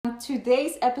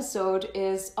Today's episode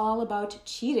is all about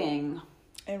cheating.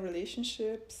 And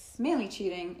relationships. Mainly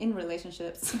cheating in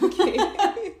relationships. Okay.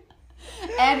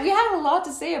 And we have a lot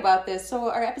to say about this, so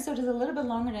our episode is a little bit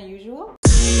longer than usual.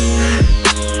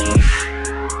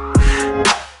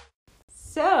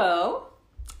 So,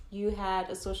 you had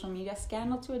a social media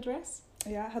scandal to address?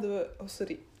 Yeah, I had a... Oh,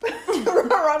 sorry.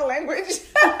 Wrong language.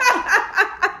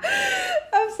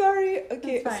 I'm sorry.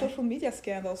 Okay, a social media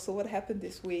scandal. So what happened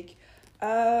this week?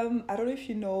 I don't know if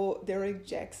you know Derek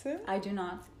Jackson. I do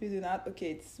not. You do not?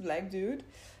 Okay, it's a black dude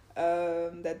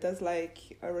that does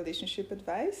like a relationship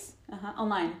advice.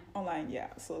 Online, yeah.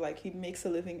 So like he makes a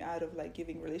living out of like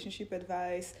giving relationship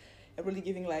advice and really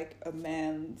giving like a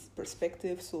man's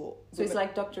perspective. So it's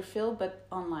like Dr. Phil, but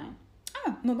online.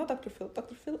 No, not Dr. Phil.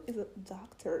 Dr. Phil is a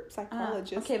doctor,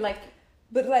 psychologist. Okay, like...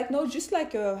 But like, no, just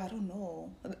like, I don't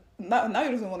know. Now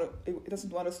he doesn't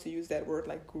want us to use that word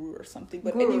like guru or something.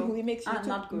 But anyway, he makes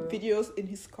YouTube videos in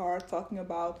his car talking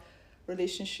about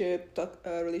relationships,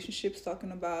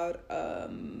 talking about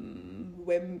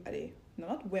women,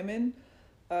 not women,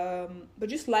 but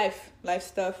just life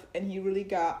stuff. And he really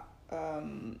got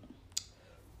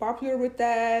popular with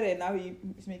that, and now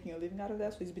he's making a living out of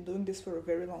that. So he's been doing this for a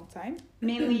very long time.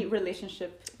 Mainly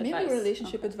relationship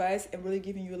advice, and really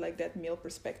giving you like that male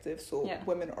perspective. So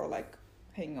women are like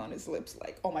hanging on his lips,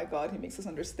 like, oh my god, he makes us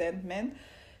understand men.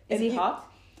 Is he hot?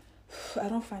 I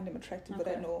don't find him attractive, but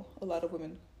I know a lot of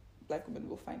black women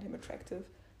will find him attractive,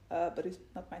 but he's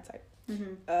not my type.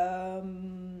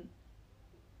 Mm-hmm.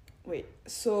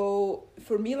 So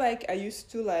for me, like,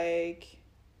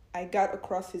 I got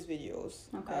across his videos.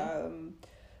 Okay.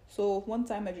 So one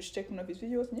time I just checked one of his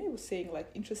videos, and he was saying like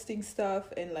interesting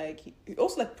stuff, and like he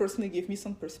also like personally gave me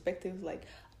some perspectives, like,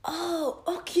 oh,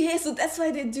 okay, so that's why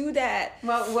they do that.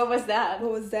 Well, what was that?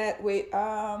 Wait,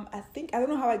 I don't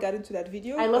know how I got into that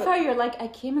video. I love how you're like, I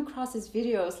came across his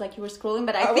videos, like you were scrolling,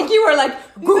 but I think you were like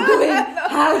Googling, no.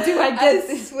 How do I get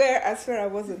this? I swear I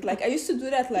wasn't. Like, I used to do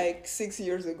that like 6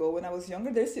 years ago when I was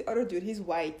younger. There's the other dude, he's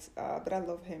white, but I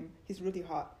love him. He's really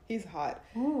hot. He's hot.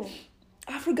 Ooh.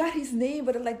 I forgot his name,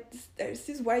 but like there's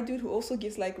this white dude who also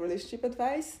gives like relationship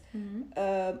advice.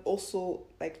 Mm-hmm. Also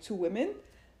like to women.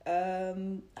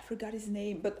 I forgot his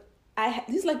name, but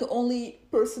this is like the only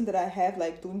person that I have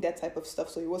like doing that type of stuff.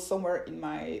 So he was somewhere in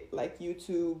my like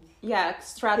YouTube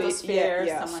stratosphere.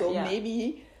 Yeah. So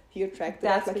maybe he attracted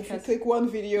that. Like if you click one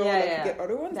video, you get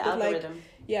other ones. The but algorithm.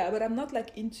 Like, but I'm not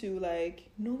like into like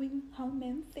knowing how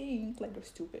men think. Like they're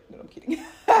stupid. No, I'm kidding.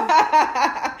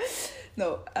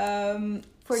 No.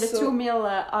 For the 2 male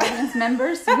audience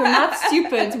members, you're not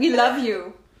stupid. We love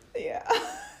you. Yeah.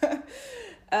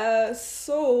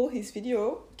 So his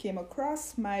video came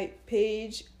across my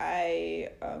page. I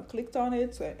clicked on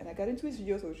it, and I got into his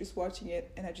videos. I was just watching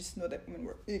it, and I just know that women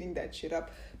were eating that shit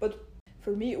up. But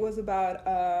for me, it was about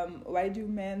why do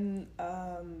men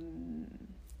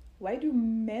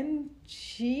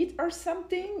cheat or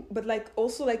something? But like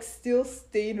also like still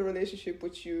stay in a relationship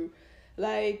with you,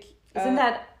 like. Isn't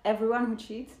that everyone who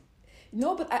cheats?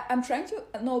 No, but I'm trying to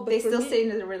But they still stay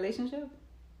in the relationship.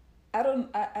 I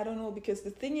don't know, because the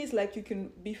thing is like you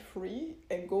can be free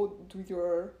and go do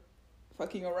your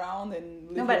fucking around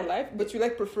and live your life, but you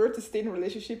like prefer to stay in a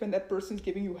relationship and that person's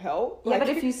giving you hell. Yeah, but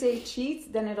if you say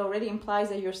cheat, then it already implies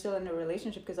that you're still in a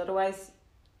relationship, because otherwise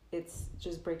it's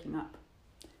just breaking up.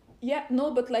 Yeah, no,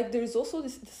 but like there's also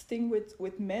this thing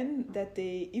with men that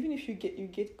they, even if you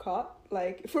get caught,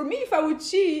 like for me, if I would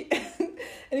cheat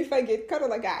and if I get caught, I'm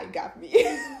like, you got me.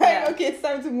 Okay, it's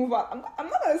time to move on. I'm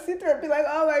not gonna sit there and be like,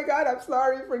 oh my god, I'm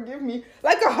sorry, forgive me,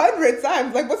 like 100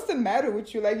 times. Like, what's the matter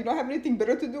with you? Like, you don't have anything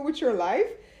better to do with your life?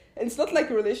 And it's not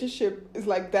like a relationship is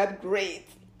like that great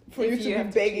for you to be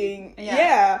begging.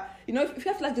 Yeah. You know, if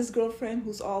you have like this girlfriend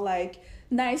who's all like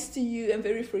nice to you and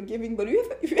very forgiving, but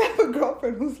if you have a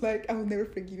girlfriend who's like, I will never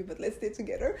forgive you, but let's stay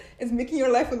together, it's making your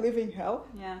life a living hell.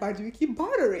 Why do you keep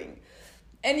bothering?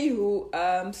 Anywho,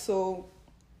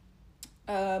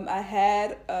 I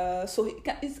had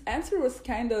his answer was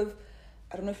kind of,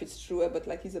 I don't know if it's true, but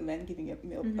like he's a man giving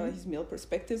his male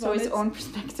perspective on it. So his own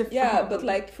perspective. Yeah, but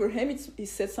like for him, he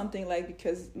said something like,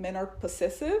 because men are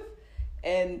possessive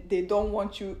and they don't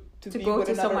want you to be go with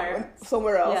to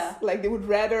somewhere else. Yeah. Like they would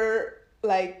rather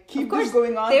like keep this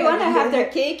going on. They want to have their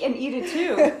cake and eat it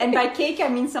too. And by cake, I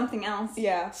mean something else.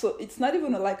 Yeah, so it's not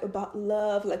even like about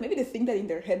love. Like maybe they think that in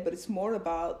their head, but it's more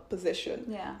about possession.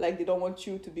 Yeah. Like they don't want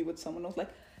you to be with someone else. Like,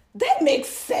 that makes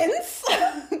sense.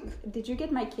 Did you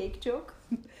get my cake joke?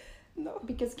 No.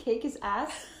 Because cake is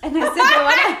ass. And I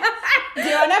said,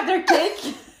 they want to have their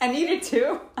cake and eat it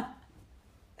too.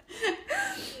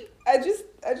 I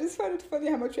just find it funny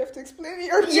how much you have to explain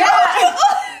your joke. Yeah.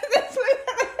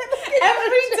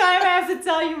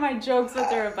 tell you my jokes, what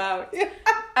they're about. Yeah.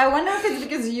 I wonder if it's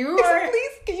because you are...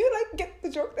 Please, can you like get the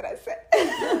joke that I said?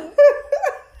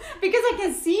 Because I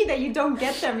can see that you don't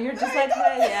get them. You're just like,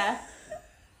 well, yeah.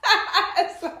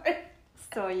 Sorry.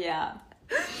 So, yeah.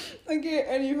 Okay,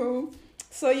 anywho.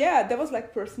 So, yeah, that was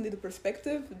like personally the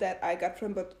perspective that I got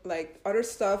from, but like other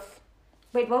stuff.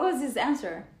 Wait, what was his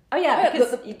answer? Oh, yeah,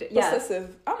 because...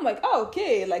 Possessive. I'm like, oh,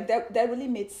 okay, like that really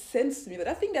made sense to me. But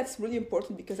I think that's really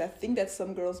important because I think that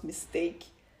some girls mistake,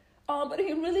 oh, but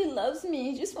he really loves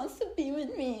me. He just wants to be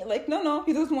with me. Like, no,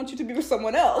 he doesn't want you to be with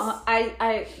someone else.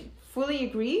 I fully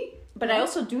agree, but I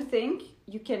also do think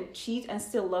you can cheat and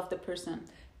still love the person.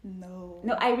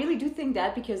 No, I really do think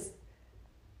that because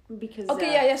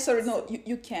okay, sorry, no,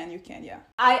 you can, yeah.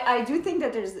 I do think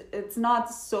that it's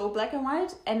not so black and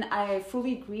white, and I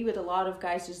fully agree with a lot of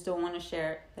guys just don't want to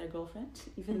share their girlfriend,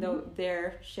 even though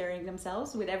they're sharing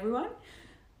themselves with everyone.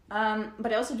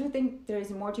 But I also do think there is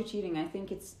more to cheating. I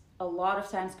think it's a lot of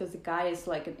times because the guy is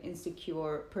like an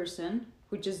insecure person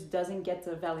who just doesn't get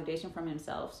the validation from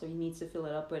himself, so he needs to fill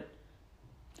it up with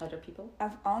other people.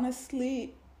 I've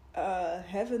honestly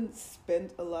haven't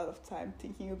spent a lot of time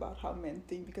thinking about how men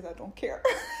think because I don't care.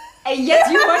 And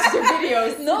yet you watch the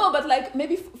videos. No, but like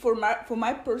maybe for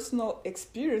my personal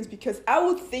experience, because I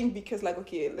would think, because like,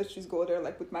 okay, let's just go there,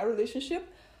 like with my relationship,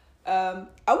 I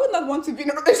would not want to be in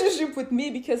a relationship with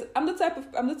me because I'm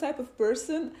the type of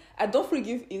person, I don't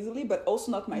forgive easily, but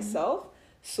also not myself.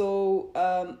 So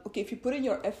okay, if you put in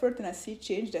your effort and I see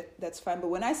change, that's fine. But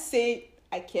when I say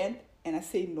I can't and I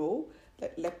say no,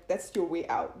 like that's your way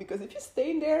out. Because if you stay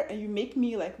in there and you make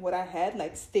me like what I had,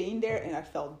 like staying there and I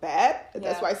felt bad,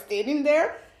 that's why I stayed in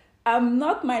there, I'm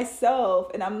not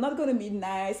myself, and I'm not gonna be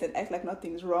nice and act like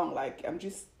nothing's wrong. Like I'm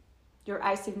just, you're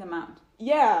icing them out.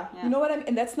 Yeah, you know what I mean?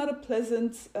 And that's not a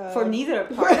pleasant... for neither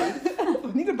party.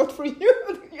 Neither, but for you.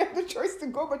 You have the choice to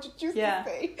go, but you choose to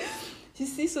stay. You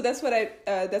see, so that's what I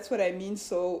mean.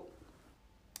 So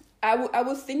I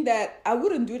would think that I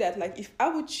wouldn't do that. Like if I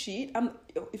would cheat,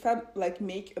 if I like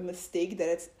make a mistake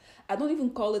I don't even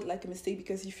call it like a mistake,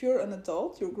 because if you're an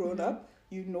adult, you're grown up,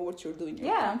 you know what you're doing.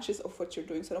 You're conscious of what you're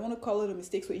doing. So I don't want to call it a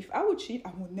mistake. So if I would cheat,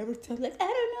 I would never tell, like,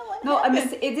 I don't know what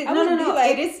happened. Like,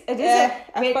 it is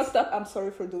I fucked up. I'm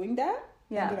sorry for doing that.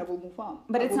 Yeah. And then I will move on.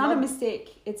 But it's not a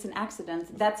mistake. It's an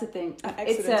accident. That's the thing.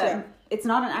 It's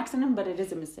not an accident, but it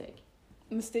is a mistake.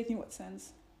 A mistake in what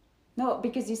sense? No,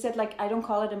 because you said, like, I don't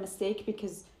call it a mistake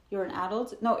because you're an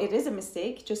adult. No, it is a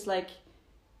mistake. Just like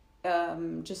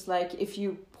if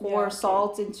you pour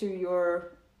salt into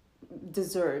your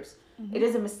dessert. It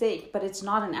is a mistake, but it's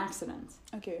not an accident.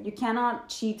 Okay. You cannot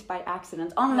cheat by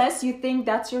accident unless you think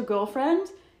that's your girlfriend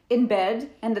in bed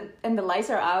and the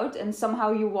lights are out and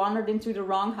somehow you wandered into the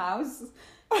wrong house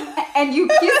and you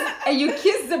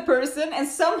kiss the person and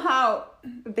somehow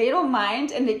they don't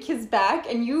mind and they kiss back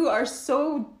and you are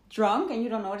so drunk and you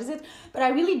don't notice it. But I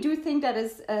really do think that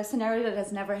is a scenario that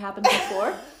has never happened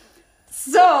before.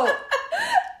 So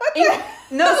in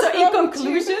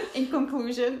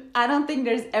conclusion, I don't think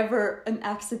there's ever an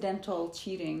accidental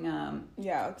cheating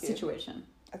situation.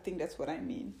 I think that's what I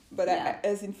mean. But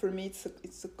as in, for me,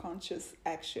 it's a conscious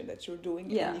action that you're doing.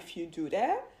 Yeah. And if you do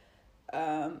that,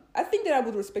 I think that I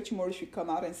would respect you more if you come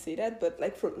out and say that. But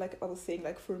like I was saying,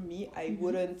 like for me, I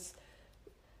wouldn't.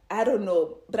 I don't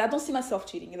know, but I don't see myself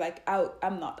cheating. Like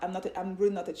I'm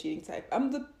really not a cheating type.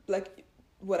 I'm the like.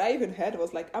 What I even had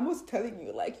was like, I was telling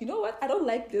you, like, you know what? I don't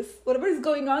like this. Whatever is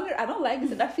going on here, I don't like this.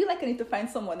 And I feel like I need to find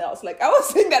someone else. Like, I was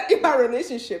saying that in my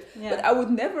relationship. Yeah. But I would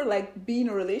never, like, be in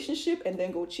a relationship and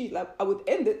then go cheat. Like, I would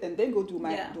end it and then go do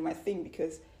my thing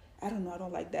because, I don't know, I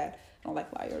don't like that. I don't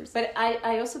like liars. But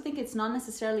I also think it's not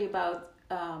necessarily about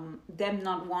them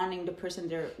not wanting the person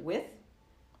they're with.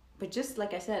 But just,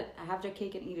 like I said, I have their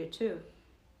cake and eat it too.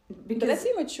 Because, but that's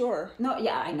immature. No,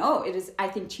 yeah, I know. It is. I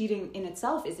think cheating in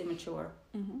itself is immature.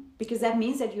 Because that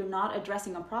means that you're not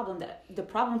addressing a problem. That the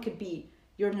problem could be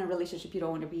you're in a relationship you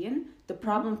don't want to be in. The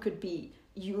problem could be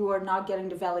you are not getting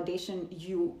the validation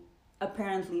you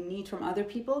apparently need from other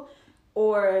people,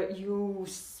 or you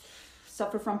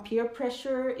suffer from peer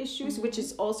pressure issues, which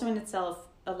is also in itself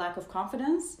a lack of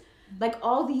confidence. Like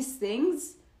all these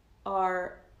things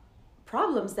are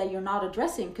problems that you're not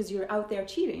addressing because you're out there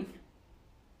cheating.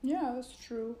 Yeah, that's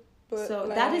true. But so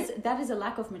like, that is a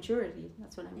lack of maturity.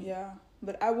 That's what I mean. Yeah,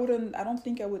 but I don't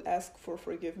think I would ask for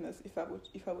forgiveness if I would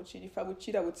cheat. If I would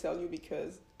cheat, I would tell you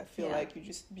because I feel like you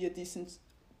just be a decent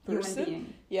person. Human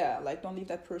being. Yeah, like don't leave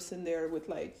that person there with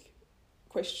like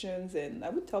questions, and I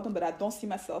would tell them. But I don't see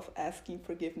myself asking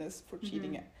forgiveness for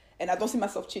cheating. And I don't see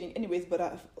myself cheating anyways,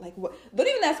 but what? Don't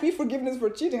even ask me forgiveness for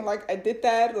cheating. Like I did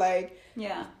that. Like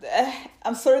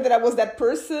I'm sorry that I was that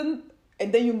person.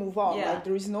 and then you move on. Yeah. Like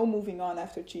there is no moving on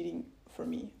after cheating for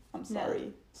me. I'm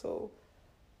sorry. So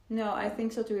no, I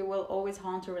think so too. It will always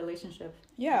haunt a relationship.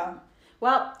 yeah.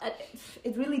 Well,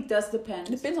 it really does depend.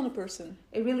 It depends on the person.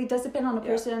 It really does depend on the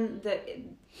person,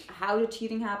 how the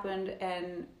cheating happened,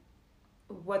 and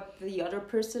what the other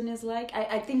person is like.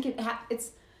 I think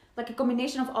it's like a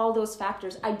combination of all those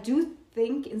factors. I do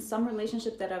think in some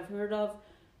relationship that I've heard of,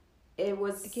 it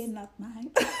was... Again, not mine.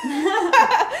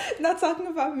 Not talking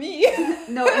about me.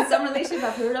 No, in some relationship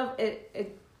I've heard of,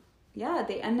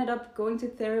 they ended up going to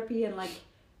therapy and like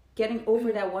getting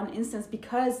over that one instance,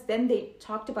 because then they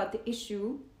talked about the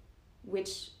issue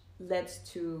which led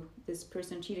to this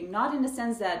person cheating. Not in the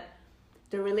sense that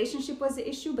the relationship was the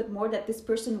issue, but more that this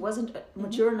person wasn't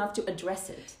mature enough to address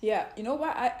it. Yeah, you know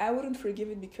what? I wouldn't forgive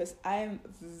it because I am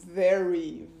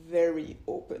very, very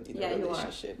open in a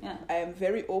relationship. You are. Yeah. I am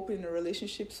very open in a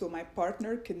relationship, so my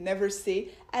partner can never say,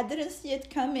 I didn't see it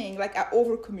coming. Like, I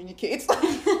over-communicate.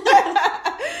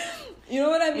 You know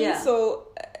what I mean? Yeah. So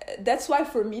that's why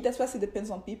for me, that's why it depends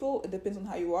on people. It depends on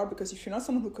how you are, because if you're not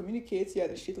someone who communicates,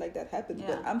 the shit like that happens. Yeah.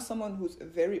 But I'm someone who's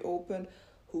very open,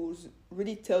 who's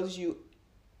really tells you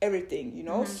everything, you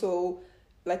know? So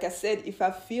like I said, if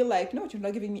I feel like, no, you're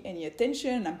not giving me any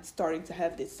attention, I'm starting to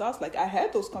have these thoughts. Like I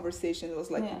had those conversations. I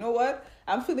was like, you know what?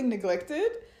 I'm feeling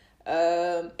neglected.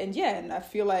 And I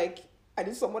feel like I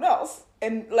need someone else.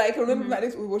 And like, I remember my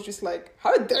ex was just like,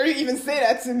 how dare you even say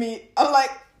that to me? I'm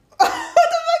like, what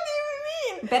the fuck do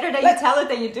you mean? Better that you tell it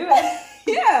than you do it.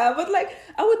 Yeah, but like,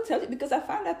 I would tell you because I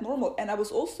found that normal. And I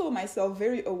was also myself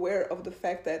very aware of the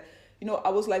fact that, you know, I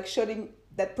was like shutting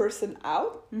that person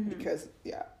out because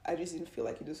I just didn't feel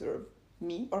like he deserved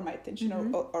me or my attention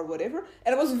or whatever.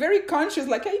 And I was very conscious,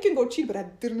 like, hey, you can go cheat, but I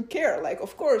didn't care. Like,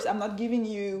 of course, I'm not giving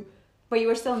you... But you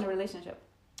were still in a relationship.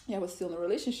 Yeah, I was still in a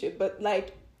relationship. But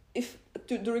like,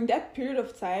 during that period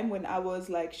of time when I was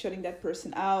like shutting that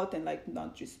person out and like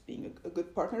not just being a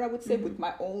good partner, I would say, with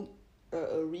my own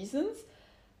reasons,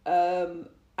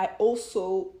 I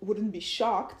also wouldn't be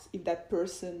shocked if that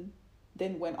person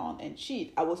then went on and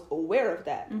cheat. I was aware of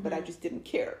that, but I just didn't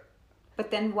care. But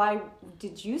then why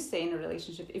did you stay in a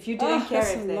relationship if you didn't care?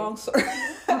 That's a long story.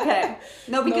 Okay.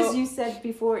 No, because you said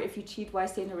before, if you cheat, why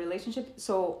stay in a relationship?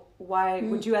 So why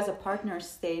would you as a partner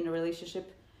stay in a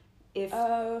relationship if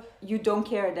you don't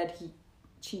care that he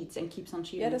cheats and keeps on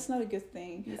cheating? Yeah, that's not a good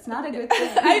thing. It's not a good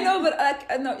thing. I know, but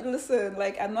like, no, listen,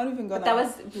 like, I'm not even gonna... But that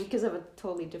was because of a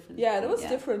totally different thing. That was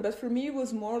different. But for me, it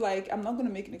was more like, I'm not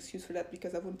gonna make an excuse for that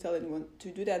because I wouldn't tell anyone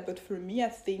to do that. But for me, I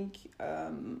think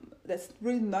that's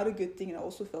really not a good thing. And I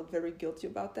also felt very guilty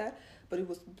about that. But it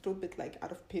was a little bit like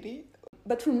out of pity.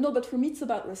 But for me, it's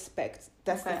about respect.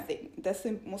 That's the thing. That's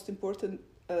the most important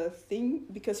thing.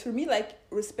 Because for me, like,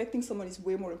 respecting someone is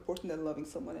way more important than loving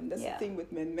someone. And that's the thing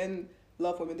with men. Men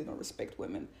love women, they don't respect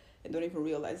women and don't even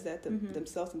realize that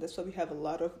themselves, and that's why we have a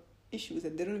lot of issues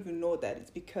and they don't even know that it's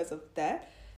because of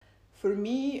that. For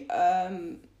me,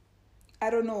 I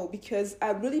don't know, because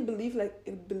I really believe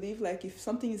like if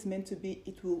something is meant to be,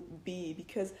 it will be,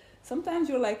 because sometimes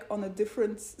you're like on a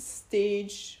different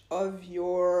stage of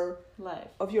your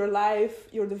life,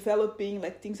 you're developing,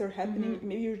 like things are happening,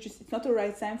 maybe it's not the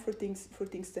right time for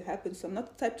things to happen. So I'm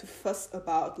not the type to fuss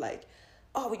about like,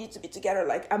 oh, we need to be together.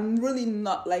 Like, I'm really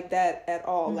not like that at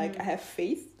all. Like, I have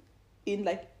faith in,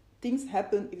 like, things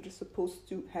happen if they're supposed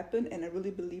to happen. And I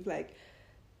really believe, like,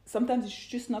 sometimes it's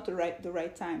just not the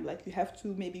right time. Like, you have to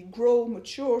maybe grow,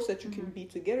 mature, so that you can be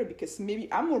together. Because maybe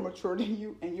I'm more mature than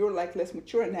you, and you're, like, less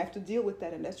mature, and I have to deal with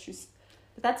that. And that's just...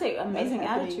 But that's an amazing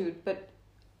attitude. But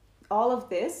all of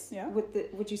this,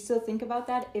 would you still think about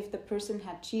that if the person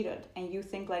had cheated? And you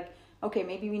think, like... Okay,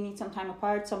 maybe we need some time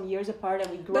apart, some years apart,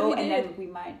 and we grow, and then we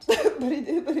might. but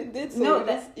it did. So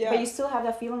but you still have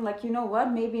that feeling, like, you know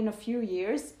what? Maybe in a few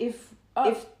years, if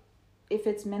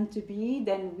it's meant to be,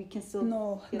 then we can still.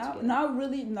 No, now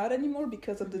really not anymore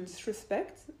because of the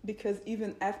disrespect. Because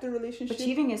even after relationship, but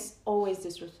cheating is always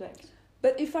disrespect.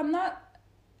 But if I'm not,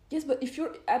 but if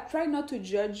you're, I try not to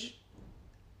judge.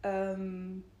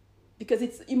 Because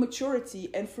it's immaturity,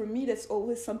 and for me that's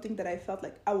always something that I felt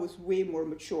like I was way more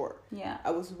mature. Yeah, I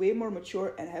was way more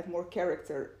mature and have more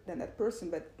character than that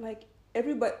person. But like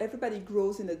everybody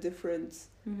grows in a different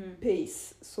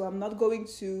pace, so I'm not going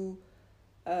to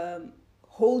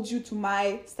hold you to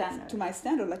my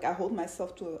standard. Like, I hold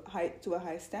myself to a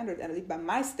high standard, and I live by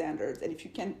my standards. And if you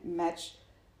can't match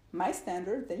my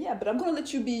standard, then but I'm gonna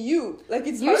let you be you. Like,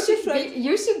 it's you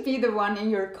should be the one in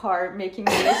your car making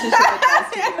relationship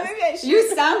advice. Maybe I should.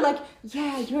 You sound like,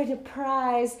 you're the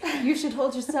prize. You should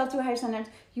hold yourself to a higher standard.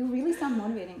 You really sound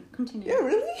motivating. Continue. Yeah,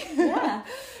 really? Yeah.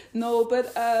 No,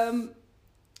 but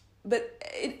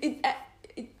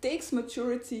takes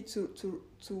maturity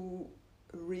to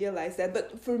realize that.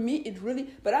 But for me, it really.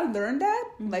 But I learned that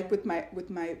like with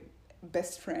my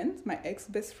best friend, my ex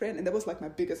best friend, and that was like my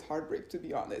biggest heartbreak, to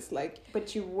be honest. Like,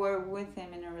 but you were with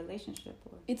him in a relationship,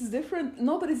 or it's different.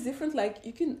 No, but it's different. Like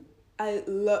you can. I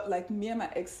love like me and my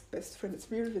ex best friend. It's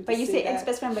weird. But you say ex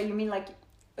best friend, but you mean like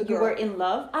a you girl. were in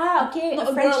love? Ah, okay. No,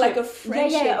 a girl, like a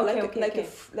friendship. friendship. Yeah, okay, like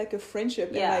okay. a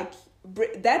friendship. Yeah. And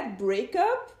like that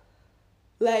breakup,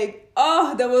 like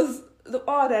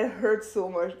that hurt so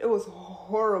much. It was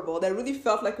horrible. That really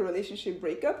felt like a relationship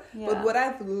breakup. Yeah. But what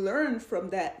I've learned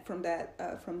from that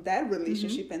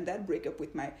relationship and that breakup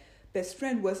with my best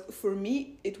friend was, for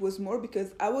me, it was more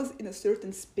because I was in a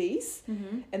certain space,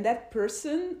 and that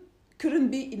person couldn't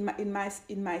be in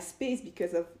my space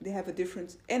because they have a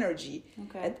different energy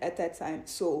at that time.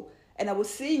 So, and I was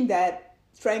seeing that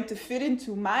trying to fit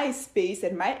into my space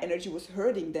and my energy was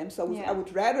hurting them. So I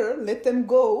would rather let them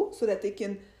go so that they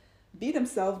can be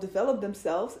themselves, develop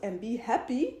themselves, and be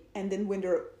happy. And then when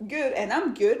they're good and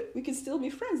I'm good, we can still be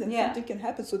friends and something can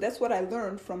happen. So that's what I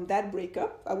learned from that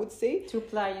breakup, I would say. To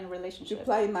apply in relationship. To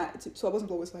apply so I wasn't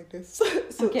always like this.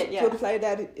 To apply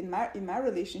that in my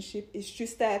relationship, it's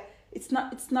just that it's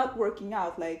not working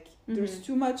out. Like there's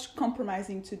too much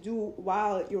compromising to do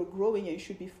while you're growing, and you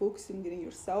should be focusing on getting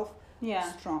yourself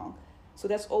strong. So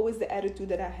that's always the attitude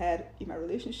that I had in my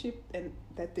relationship, and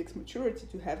that takes maturity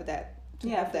to have that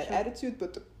attitude.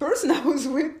 But the person I was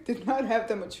with did not have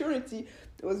the maturity.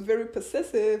 It was very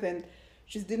possessive and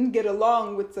just didn't get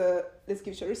along with the let's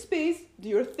give each other space, do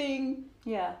your thing.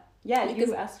 Because,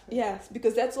 you asked for yes,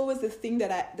 because that's always the thing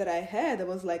that I had. I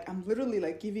was like, I'm literally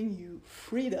like giving you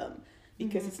freedom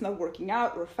because it's not working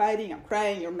out. We're fighting. I'm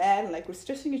crying. You're mad. And like we're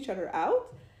stressing each other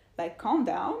out. Like calm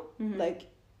down. Like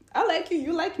I like you.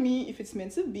 You like me. If it's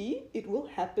meant to be, it will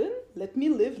happen. Let me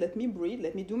live. Let me breathe.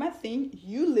 Let me do my thing.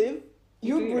 You live.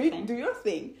 You breathe. Do your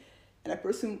thing. And a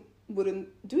person wouldn't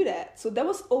do that. So that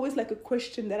was always like a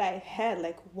question that I had.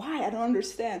 Like why? I don't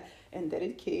understand. And then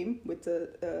it came with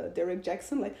Derek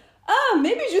Jackson. Like.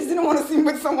 Maybe you just didn't want to sing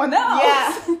with someone else.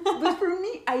 Yeah. But for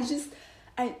me,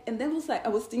 and then was like, I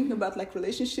was thinking about like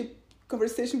relationship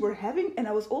conversation we're having, and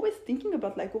I was always thinking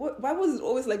about like, why was it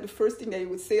always like the first thing that you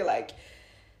would say, like,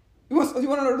 you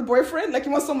want another boyfriend? Like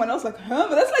you want someone else? Like, huh?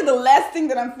 But that's like the last thing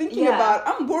that I'm thinking about.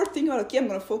 I'm bored thinking about, okay, I'm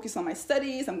going to focus on my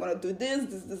studies. I'm going to do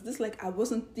this. Like, I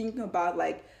wasn't thinking about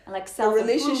like a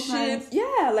relationship.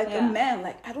 Yeah, like a man.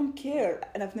 Like, I don't care.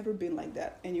 And I've never been like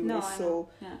that anyway. No,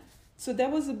 So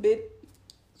that was a bit,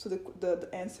 the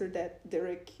answer that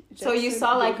Derek Jackson So you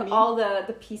saw like me. all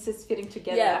the pieces fitting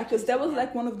together. Yeah, because that was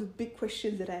like one of the big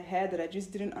questions that I had that I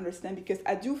just didn't understand, because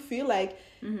I do feel like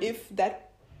if the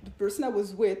person I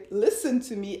was with listened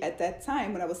to me at that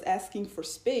time when I was asking for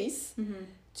space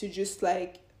to just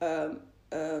like,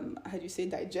 how do you say,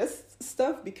 digest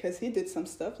stuff, because he did some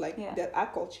stuff like that I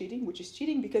call cheating, which is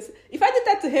cheating, because if I did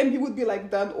that to him, he would be like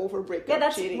done over breakup. Yeah,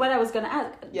 that's cheating. what I was gonna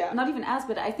ask. Yeah. Not even ask,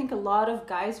 but I think a lot of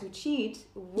guys who cheat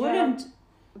wouldn't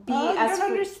be I as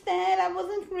don't understand. I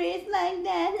wasn't raised like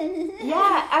that.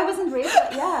 I wasn't raised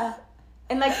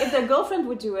and like if their girlfriend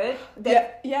would do it, then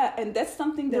and that's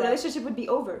something that the relationship would be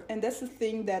over. And that's the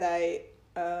thing that I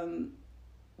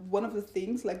one of the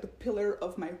things, like the pillar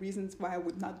of my reasons why I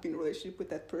would not be in a relationship with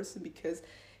that person, because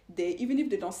they, even if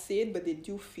they don't say it, but they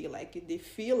do feel like it. They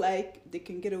feel like they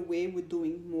can get away with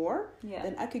doing more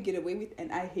than I could get away with,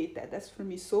 and I hate that. That's for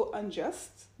me so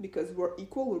unjust, because we're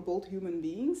equal, we're both human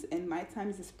beings, and my time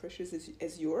is as precious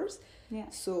as yours. Yeah.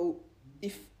 So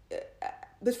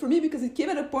but for me, because it came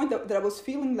at a point that I was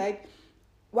feeling like,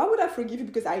 why would I forgive you?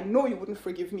 Because I know you wouldn't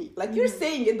forgive me. Like you're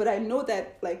saying it, but I know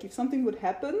that like if something would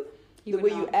happen, the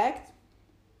way you act,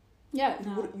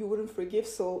 you wouldn't forgive.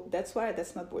 So that's why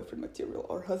that's not boyfriend material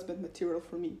or husband material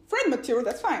for me. Friend material,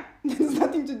 that's fine. There's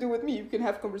nothing to do with me. You can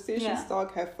have conversations,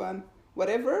 talk, have fun,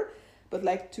 whatever. But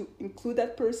like to include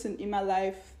that person in my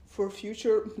life for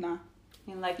future, nah.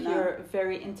 In like your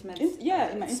very intimate in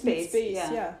my intimate space.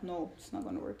 No, it's not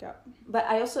going to work out. But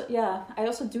I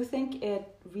also do think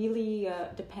it really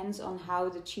depends on how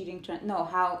the cheating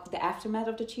how the aftermath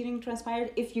of the cheating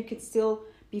transpired. If you could still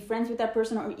be friends with that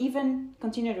person or even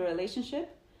continue the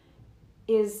relationship,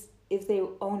 is if they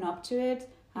own up to it,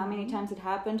 how many times it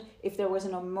happened, if there was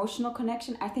an emotional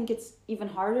connection. I think it's even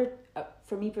harder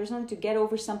for me personally to get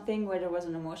over something where there was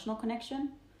an emotional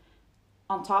connection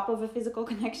on top of a physical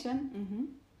connection.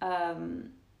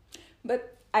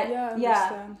 But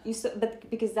but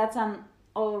because that's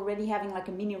already having like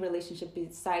a mini relationship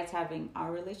besides having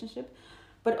our relationship.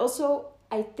 But also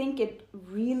I think it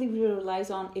really, really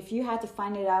relies on if you had to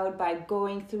find it out by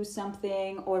going through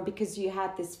something, or because you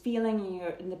had this feeling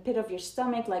in the pit of your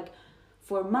stomach. Like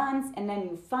for months, and then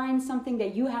you find something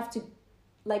that you have to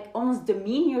like almost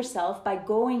demean yourself by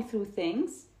going through things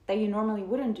that you normally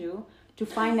wouldn't do to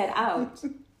find that out.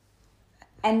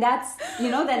 And that's, you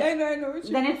know, that I know what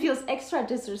you then mean. it feels extra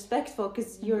disrespectful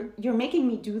because you're making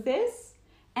me do this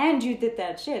and you did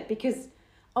that shit. Because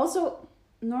also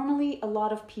normally a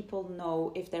lot of people know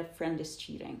if their friend is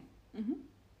cheating. Mm-hmm.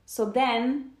 So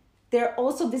then they're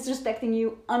also disrespecting you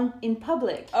in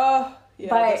public. Oh, yeah,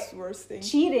 by that's the worst thing.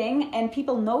 cheating, and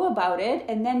people know about it,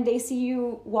 and then they see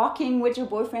you walking with your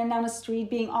boyfriend down the street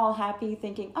being all happy,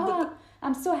 thinking,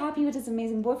 I'm so happy with this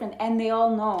amazing boyfriend, and they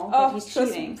all know that he's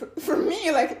trust cheating. me, for me,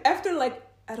 like after like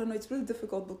I don't know, it's really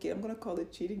difficult. Okay, I'm gonna call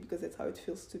it cheating because that's how it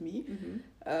feels to me.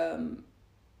 Mm-hmm.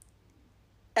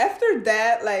 After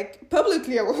that, like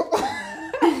publicly, I will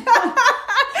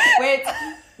Wait,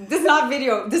 this is not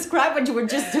video. Describe what you were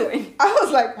just doing. I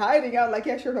was like hiding out, like,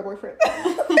 yeah, sure, my boyfriend.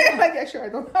 Like, yeah, sure,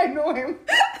 I know him.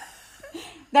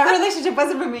 That relationship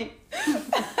wasn't for me.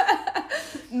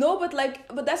 No, but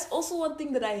that's also one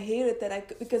thing that I hated,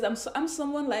 because I'm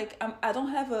someone like I don't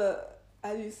have a,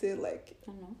 how do you say, like I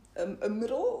don't know. a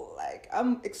middle, like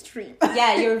I'm extreme.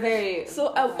 Yeah, you're very. So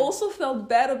I also felt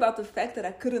bad about the fact that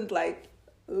I couldn't like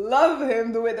love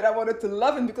him the way that I wanted to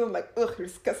love him, because I'm like, ugh, you're a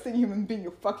disgusting human being,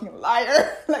 you fucking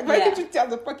liar. Like, why did you tell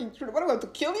the fucking truth? What, am I going to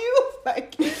kill you?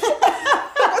 Like, what's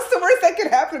the worst that could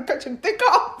happen? Cut your dick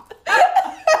off.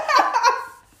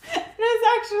 That's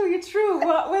actually true.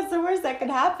 What's the worst that could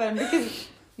happen? Because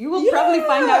you will probably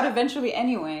find out eventually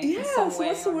anyway. Yeah, in some so way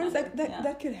what's the or worst another.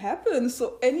 that could happen?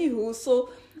 So anywho, so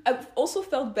I've also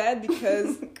felt bad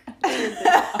because to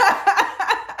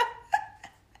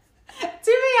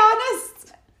be honest,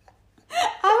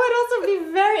 I would also be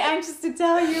very anxious to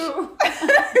tell you.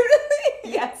 really?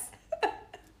 Yes.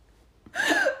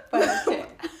 But okay.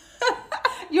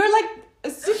 You're like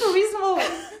a super reasonable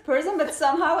person, but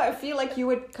somehow I feel like you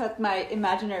would cut my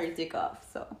imaginary dick off.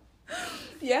 So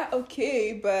Yeah,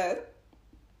 okay, but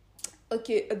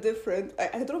okay, a different. I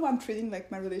don't know why I'm treating like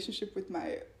my relationship with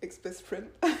my ex-best friend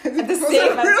as if the it was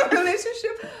same a real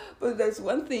relationship. But there's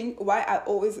one thing why I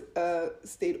always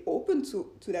stayed open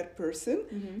to that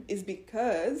person is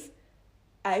because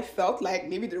I felt like,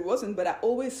 maybe there wasn't, but I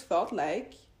always felt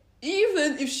like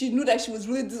even if she knew that she was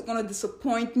really gonna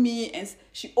disappoint me, and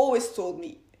she always told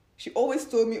me,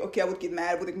 okay, I would get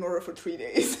mad, I would ignore her for 3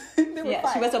 days. They were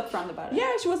fine. she was upfront about it.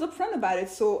 Yeah, she was upfront about it.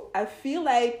 So I feel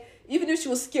like even if she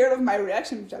was scared of my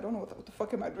reaction, which I don't know what the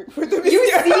fuck am I doing for to be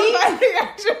scared of my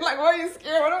reaction? Like, why are you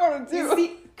scared? What do I want to do? You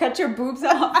see, cut your boobs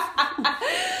off.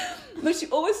 No, she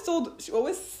always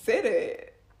said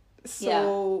it.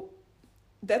 So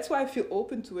that's why I feel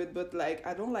open to it. But like,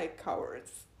 I don't like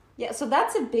cowards. Yeah, so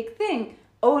that's a big thing.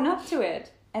 Own up to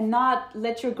it. And not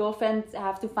let your girlfriend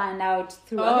have to find out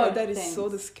through other that things. is so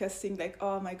disgusting. Like,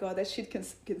 oh my God, that shit can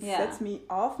set me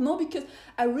off. No, because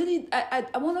I really, I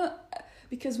want to,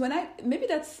 because when maybe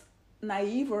that's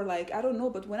naive or like, I don't know,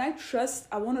 but when I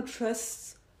want to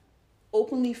trust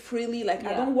openly, freely. Like,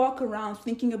 I don't walk around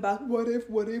thinking about what if,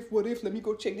 let me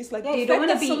go check this. Like, you don't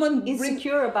want to be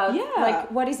insecure about,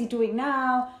 like, what is he doing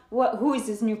now? Who is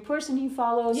this new person he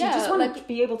follows? You just want to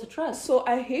be able to trust. So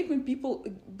I hate when people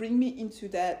bring me into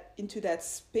that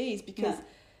space, because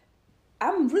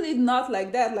I'm really not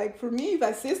like that. Like, for me, if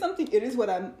I say something, it is what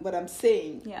I'm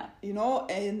saying. Yeah. You know,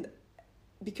 and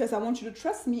because I want you to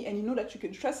trust me, and you know that you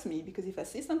can trust me, because if I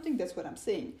say something, that's what I'm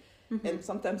saying. Mm-hmm. And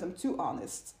sometimes I'm too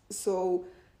honest. So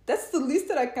that's the least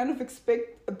that I kind of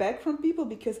expect back from people,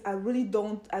 because I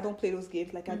don't play those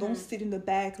games. Like, I don't sit in the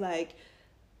back, like,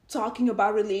 talking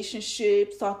about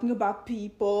relationships, talking about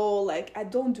people. Like, I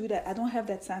don't do that. I don't have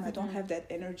that time. I don't have that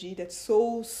energy. That's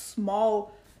so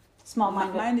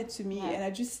small-minded to me. And I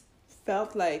just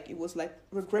felt like it was like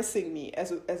regressing me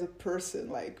as a person.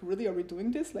 Like, really, are we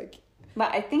doing this? Like,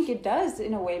 but I think it does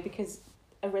in a way, because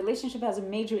a relationship has a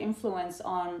major influence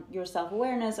on your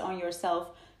self-awareness, on your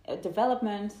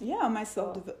self-development. Yeah, my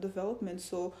self-development.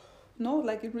 So, no,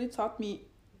 like, it really taught me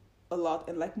a lot,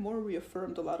 and like more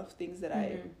reaffirmed a lot of things that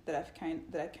I kind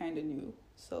of knew.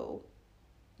 So,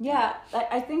 yeah,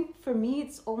 I think for me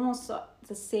it's almost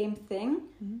the same thing.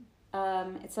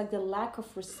 It's like the lack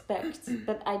of respect,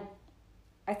 but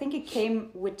I think it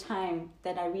came with time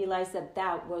that I realized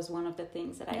that was one of the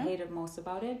things that I hated most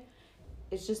about it.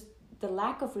 It's just the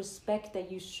lack of respect that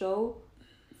you show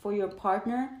for your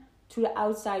partner to the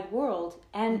outside world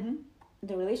and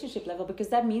the relationship level, because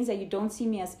that means that you don't see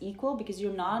me as equal, because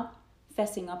you're not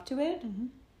fessing up to it.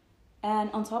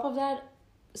 And on top of that,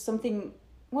 something,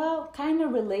 well, kind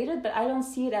of related, but I don't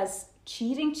see it as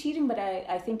cheating, but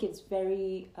I think it's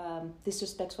very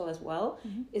disrespectful as well,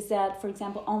 is that, for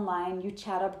example, online, you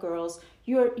chat up girls,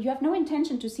 you have no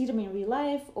intention to see them in real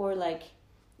life or like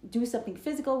do something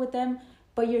physical with them,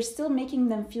 but you're still making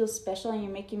them feel special, and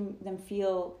you're making them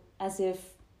feel as if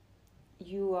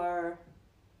you are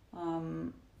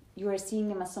seeing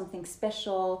them as something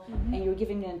special, and you're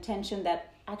giving them attention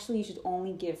that actually you should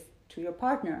only give to your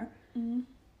partner.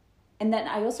 And then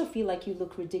I also feel like you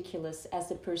look ridiculous as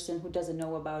the person who doesn't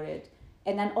know about it.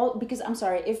 And then because I'm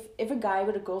sorry, if a guy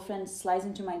with a girlfriend slides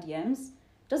into my DMs,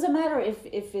 doesn't matter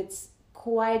if it's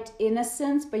quite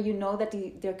innocent, but you know that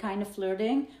they're kind of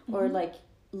flirting or like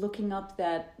looking up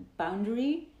that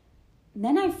boundary,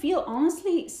 then I feel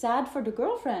honestly sad for the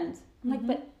girlfriend. I'm like,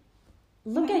 but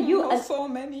look at you. So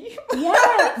many. Yeah,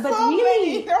 but so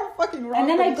really. You're fucking wrong. And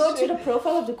then I go to the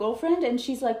profile of the girlfriend, and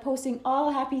she's like posting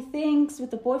all happy things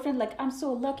with the boyfriend. Like, I'm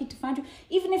so lucky to find you.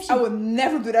 Even if she, I would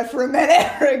never do that for a man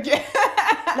ever again.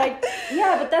 Like,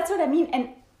 yeah, but that's what I mean. And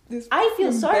I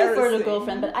feel sorry for the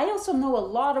girlfriend, but I also know a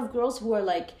lot of girls who are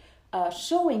like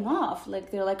showing off.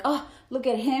 Like, they're like, oh, look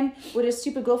at him with his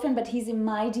stupid girlfriend, but he's in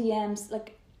my DMs.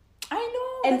 Like, I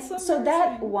know. And so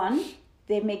that one,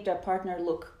 they make their partner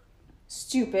look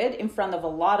stupid in front of a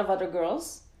lot of other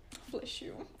girls. Bless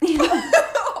you.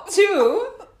 Two,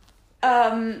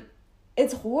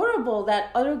 it's horrible that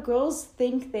other girls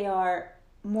think they are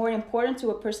more important to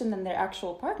a person than their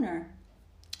actual partner.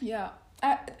 Yeah,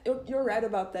 you're right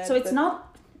about that. So it's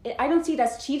not, I don't see it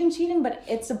as cheating, but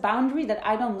it's a boundary that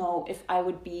I don't know if I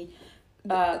would be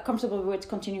comfortable with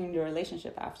continuing the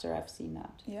relationship after I've seen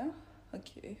that. Yeah,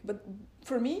 okay. But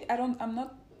for me, I'm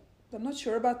not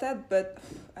sure about that, but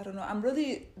I don't know. I'm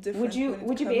really different.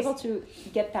 Would you be able to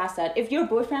get past that? If your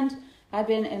boyfriend had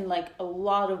been in like a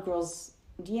lot of girls'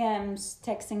 DMs,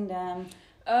 texting them,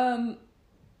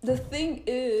 the thing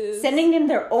is, sending them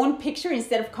their own picture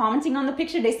instead of commenting on the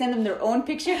picture, they send them their own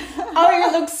picture. Oh,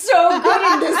 you look so good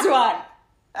in this one.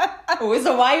 Oh,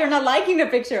 so why you're not liking the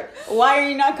picture? Why are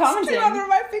you not commenting? Still under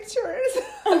my pictures.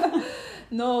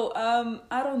 No,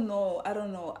 I don't know. I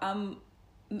don't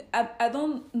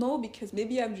know, because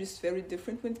maybe I'm just very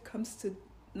different when it comes to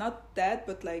not that,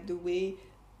 but like the way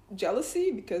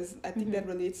jealousy, because I think that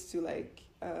relates to like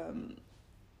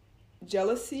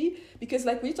jealousy, because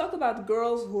like we talk about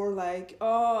girls who are like,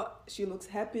 oh, she looks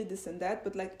happy, this and that,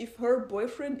 but like if her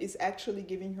boyfriend is actually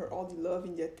giving her all the love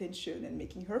and the attention and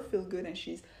making her feel good, and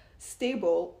she's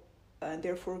stable and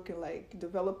therefore can like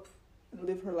develop and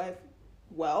live her life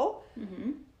well,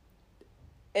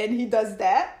 and he does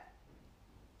that,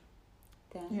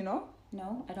 then, you know?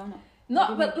 No, I don't know.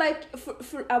 No, but like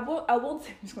for I won't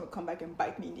say he's gonna come back and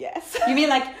bite me in the ass. You mean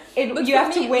like you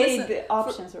have to weigh the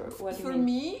options, or what do you mean? For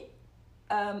me,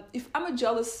 if I'm a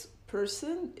jealous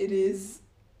person, it is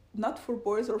not for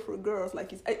boys or for girls.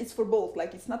 Like it's for both.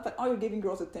 Like it's not like, oh, you're giving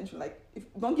girls attention. Like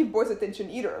don't give boys attention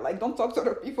either. Like don't talk to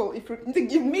other people. If you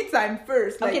give me time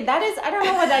first. Like, okay, that is, I don't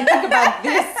know what I think about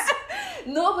this.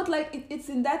 No, but like it's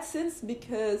in that sense,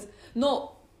 because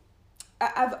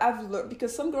I've learned,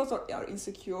 because some girls are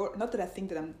insecure. Not that I think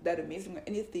that I'm that amazing or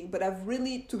anything, but I've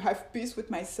really, to have peace with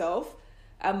myself,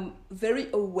 I'm very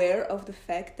aware of the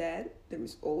fact that there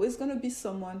is always going to be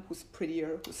someone who's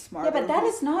prettier, who's smarter. Yeah, but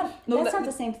that's not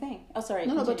the same thing. Oh, sorry.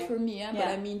 No, but for me, but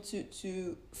I mean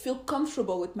to feel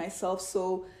comfortable with myself.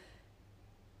 So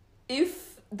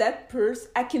if that person,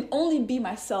 I can only be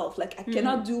myself. Like I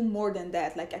cannot do more than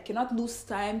that. Like I cannot lose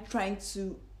time trying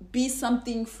to be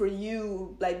something for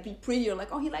you, like be prettier. Like,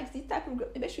 oh, he likes this type of girl,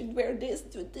 maybe I should wear this,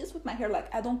 do this with my hair. Like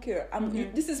I don't care.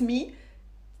 This is me.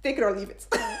 Take it or leave it.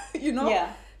 You know?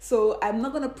 Yeah. So I'm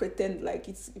not gonna pretend like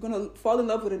you're gonna fall in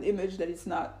love with an image that it's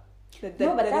not.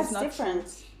 No, but that's different.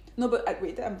 True. No, but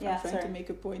wait, I'm trying to make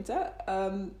a point.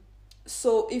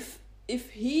 So if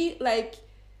he like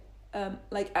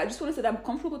I just want to say that I'm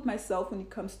comfortable with myself when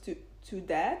it comes to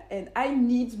that, and I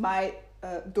need my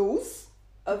dose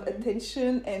of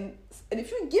attention, and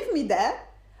if you give me that,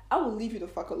 I will leave you the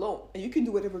fuck alone, and you can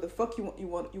do whatever the fuck you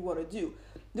want to do.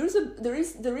 There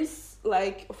is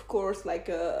like, of course, like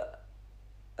a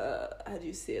how do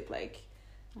you say it, like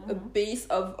a base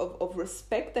of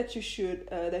respect that you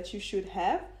should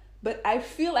have, but I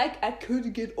feel like I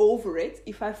could get over it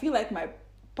if I feel like my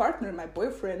partner, my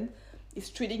boyfriend, is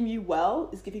treating me well,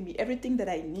 is giving me everything that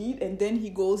I need, and then he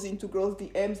goes into girls'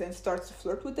 DMs and starts to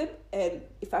flirt with them, and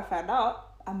if I find out,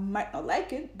 I might not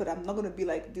like it, but I'm not gonna be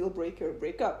like deal breaker,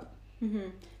 break up.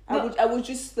 I would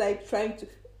just like trying to.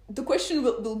 the question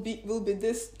will be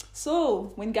this.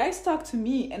 So when guys talk to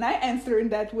me and I answer in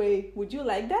that way, would you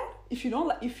like that? If you don't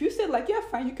like, if you said like, yeah,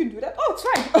 fine, you can do that. Oh, it's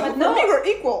fine. But no, for me, we're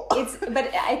equal.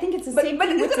 But I think it's the same but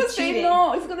thing it's with gonna the say cheating.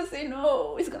 no. It's gonna say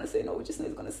no. It's gonna say no. We just know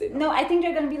it's gonna say no. No, I think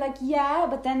they're gonna be like, yeah,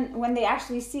 but then when they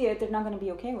actually see it, they're not gonna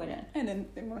be okay with it. And then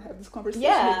they're gonna have this conversation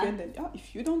Yeah. again. Then,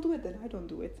 if you don't do it, then I don't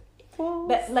do it. Equals.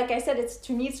 But like I said,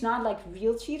 to me, it's not like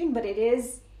real cheating, but it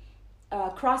is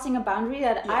crossing a boundary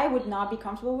that I would not be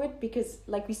comfortable with, because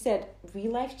like we said,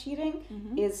 real life cheating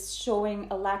is showing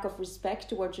a lack of respect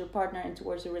towards your partner and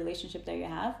towards the relationship that you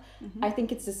have. I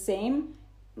think it's the same,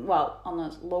 well, on a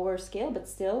lower scale, but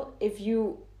still, if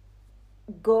you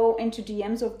go into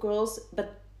DMs of girls,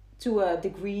 but to a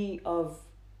degree of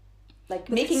like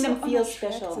making them feel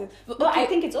special. But, I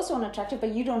think it's also unattractive, but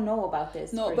you don't know about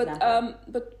this. No, for but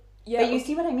example. Yeah, but you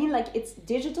see what I mean? Like, it's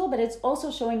digital, but it's also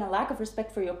showing a lack of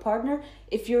respect for your partner.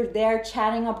 If you're there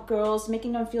chatting up girls,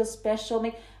 making them feel special.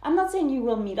 I'm not saying you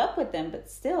will meet up with them, but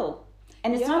still.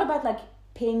 And it's not about, like,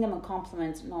 paying them a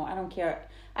compliment. No, I don't care.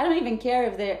 I don't even care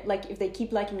if they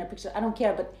keep liking their picture. I don't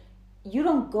care. But you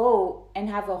don't go and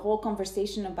have a whole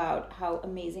conversation about how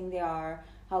amazing they are,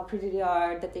 how pretty they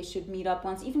are, that they should meet up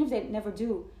once, even if they never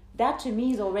do. That to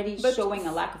me is already showing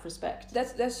a lack of respect.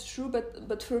 That's true,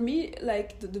 but for me,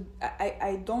 like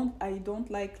I don't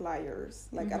like liars.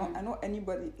 Like I know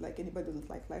anybody doesn't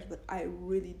like liars, but I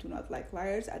really do not like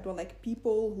liars. I don't like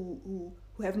people who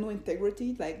have no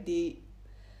integrity. Like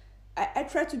I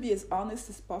try to be as honest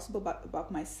as possible about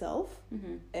myself,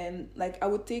 and like I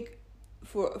would take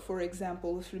for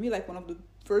example, for me, like one of the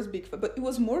first big, but it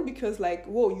was more because like,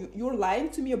 whoa, you're lying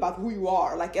to me about who you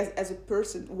are, like as a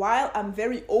person, while I'm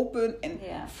very open and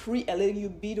free and letting you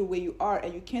be the way you are.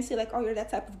 And you can't say like, oh, you're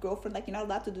that type of girlfriend, like you're not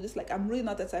allowed to do this. Like, I'm really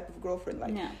not that type of girlfriend.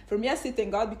 Like for me, I say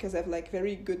thank God, because I have like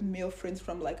very good male friends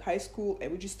from like high school,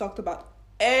 and we just talked about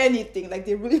anything. Like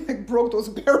they really like broke those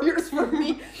barriers for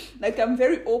me. Like I'm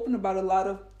very open about a lot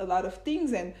of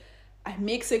things, and I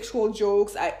make sexual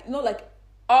jokes. I like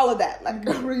all of that. Like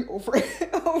I'm really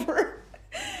over.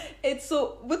 And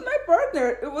so with my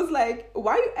partner, it was like,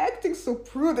 why are you acting so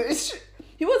prudish?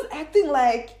 He was acting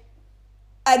like,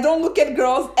 I don't look at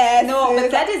girls' asses. No, but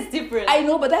that is different. I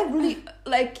know, but that really,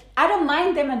 like, I don't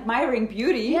mind them admiring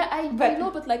beauty. Yeah, I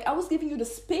know, but like I was giving you the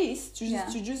space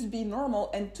to just be normal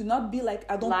and to not be like,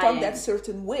 I don't talk that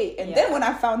certain way. And then when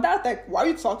I found out, like, why are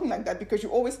you talking like that? Because you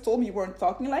always told me you weren't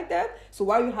talking like that. So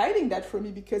why are you hiding that from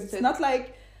me? Because it's not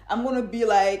like I'm gonna be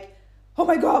like, oh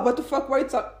my God, what the fuck, why you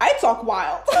talk? I talk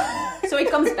wild. So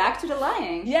it comes back to the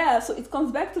lying. Yeah, so it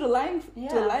comes back to the lying,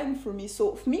 for me.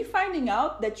 So me finding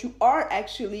out that you are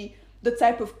actually the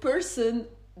type of person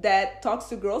that talks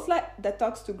to girls like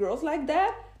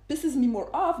that pisses me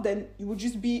more off than you would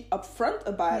just be upfront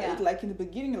about it. Like in the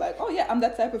beginning, like, oh yeah, I'm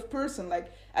that type of person.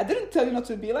 Like, I didn't tell you not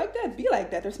to be like that. Be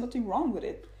like that. There's nothing wrong with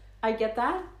it. I get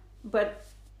that, but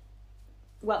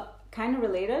well, kind of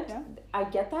related. I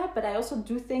get that, but I also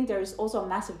do think there is also a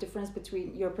massive difference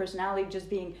between your personality just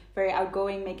being very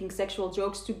outgoing, making sexual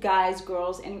jokes to guys,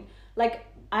 girls, and like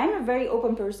I'm a very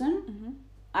open person.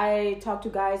 I talk to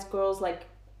guys, girls, like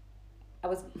I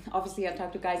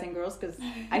talk to guys and girls because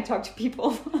I talk to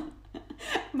people.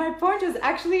 My point is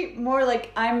actually more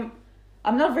like I'm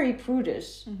not very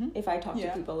prudish if I talk to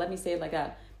people, let me say it like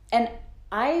that. And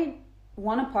I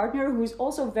want a partner who's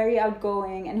also very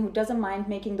outgoing and who doesn't mind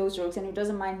making those jokes and who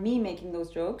doesn't mind me making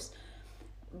those jokes,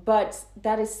 but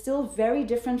that is still very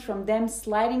different from them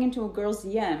sliding into a girl's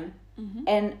DM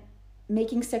and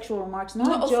making sexual remarks,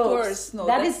 not jokes. Of course, no,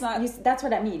 that's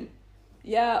what I mean.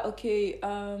 Yeah, okay.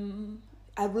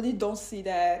 I really don't see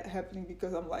that happening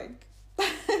because I'm like,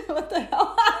 what the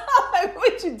hell? Why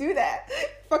would you do that?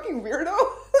 Fucking weirdo.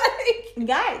 Like,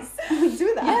 guys,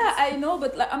 do that. Yeah, I know,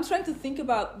 but like I'm trying to think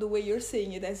about the way you're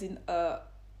saying it, as in a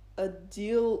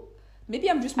deal. Maybe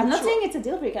I'm just. I'm not saying it's a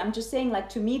deal breaker. I'm just saying, like,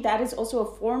 to me, that is also a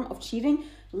form of cheating,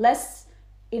 less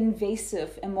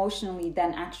invasive emotionally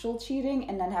than actual cheating,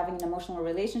 and then having an emotional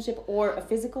relationship or a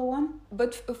physical one.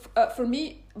 But for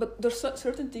me, there's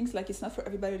certain things, like it's not for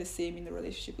everybody the same in the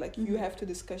relationship. Like you have to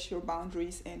discuss your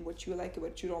boundaries and what you like and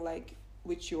what you don't like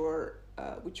with your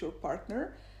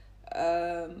partner.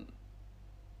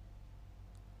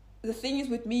 The thing is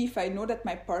with me, if I know that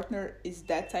my partner is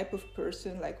that type of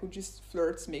person, like who just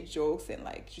flirts, makes jokes, and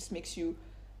like just makes you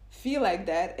feel like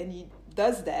that, and he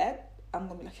does that, I'm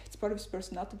gonna be like, it's part of his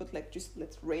personality, but like just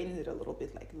let's rein in it a little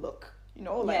bit. Like, look, you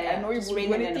know, like I know you won't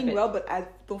do anything well, but I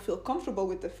don't feel comfortable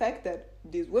with the fact that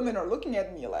these women are looking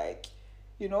at me like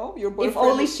you know, your boyfriend. If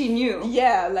only she knew.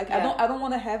 Yeah, like I don't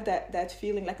want to have that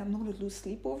feeling like I'm not gonna lose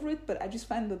sleep over it, but I just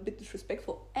find it a bit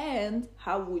disrespectful. And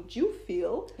how would you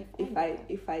feel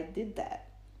if I did that,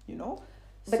 you know?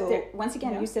 But so, once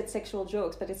again, you said sexual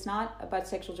jokes, but it's not about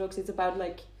sexual jokes. It's about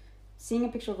like seeing a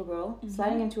picture of a girl,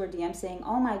 sliding into her DM, saying,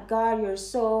 "Oh my God, you're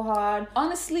so hot."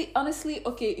 Honestly,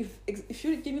 okay. If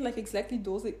you give me like exactly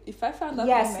those, like, if I found out,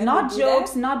 not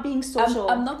jokes, not being social.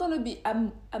 I'm not gonna be.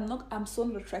 I'm so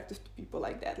not attractive to people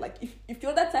like that. Like if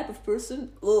you're that type of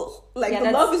person, like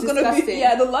the love is disgusting. Gonna be.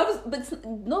 Yeah, the love is, but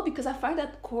no, because I find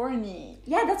that corny.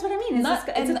 Yeah, that's what I mean.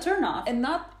 It's a turn off, and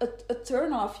not a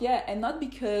turn off. Yeah, and not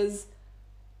because,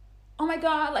 oh my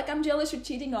God, like I'm jealous you're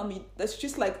cheating on me. That's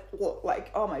just like,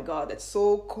 oh my God, that's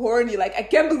so corny. Like I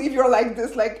can't believe you're like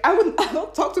this. Like I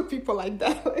don't talk to people like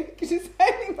that. Like just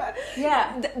saying that.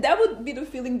 Yeah, that would be the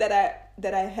feeling that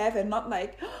I have, and not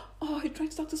like, oh, he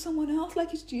tried to talk to someone else, like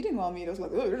he's cheating on me. And I was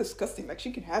like, oh, you're disgusting. Like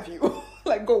she can have you.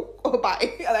 Like go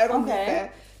bye. And I don't need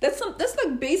that. That's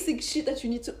like basic shit that you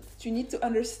need to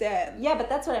understand. Yeah, but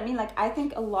that's what I mean. Like I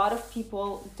think a lot of people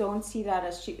don't see that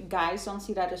as guys don't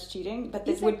see that as cheating, but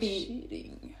this would be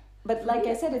cheating. But like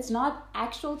I said, it's not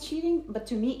actual cheating, but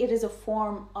to me it is a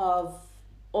form of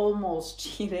almost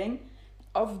cheating,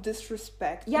 of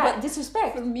disrespect. Yeah, but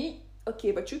disrespect. For me,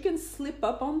 okay, but you can slip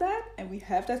up on that, and we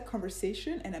have that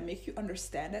conversation, and I make you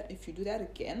understand that if you do that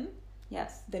again,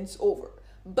 yes, then it's over.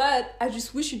 But I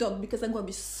just wish you don't, because I'm gonna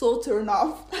be so turned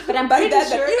off. But I'm pretty sure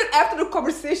that even after the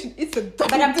conversation, it's a dumb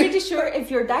But I'm pretty sure if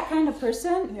you're that kind of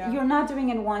person, you're not doing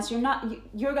it once.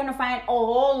 You're gonna find a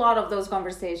whole lot of those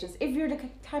conversations. If you're the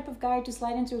type of guy to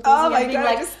slide into a oh my and God,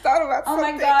 like, I just thought about oh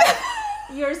something. my God,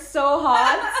 you're so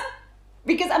hot.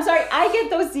 Because I'm sorry, I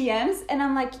get those DMs and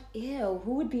I'm like, ew,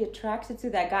 who would be attracted to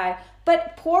that guy?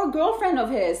 But poor girlfriend of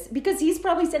his, because he's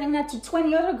probably sending that to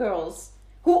 20 other girls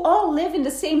who all live in the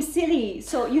same city.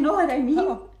 So you know what I mean?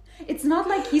 Oh. It's not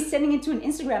like he's sending it to an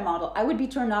Instagram model. I would be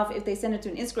turned off if they send it to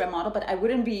an Instagram model, but I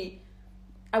would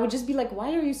just be like,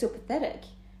 why are you so pathetic?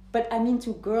 But I mean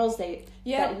to girls that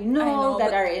you know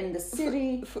that are in the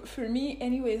city. For me,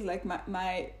 anyways, like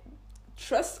my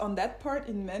trust on that part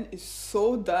in men is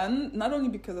so done, not only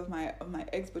because of my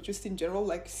ex, but just in general,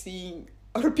 like seeing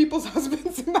other people's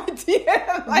husbands in my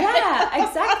DM. Like, yeah,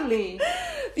 exactly.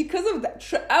 Because of that,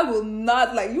 I will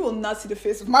not, like, you will not see the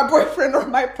face of my boyfriend or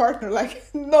my partner. Like,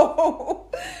 no.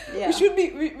 Yeah.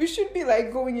 We should be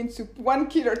like going into 1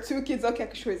 kid or 2 kids. Okay, I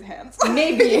can show his hands.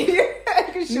 Maybe.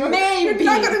 Maybe. You're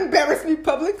not gonna embarrass me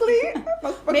publicly.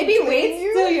 Maybe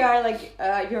wait till you are like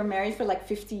you're married for like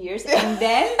 50 years and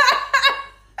then.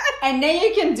 And then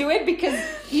you can do it, because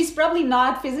he's probably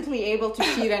not physically able to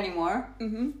cheat anymore.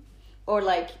 Mm-hmm. Or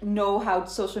like know how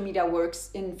social media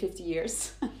works in 50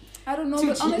 years. I don't know,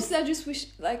 but honestly, I just wish,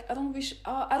 like, I don't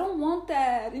want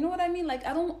that. You know what I mean? Like,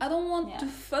 I don't want to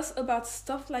fuss about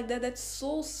stuff like that. That's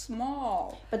so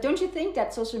small. But don't you think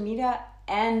that social media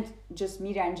and just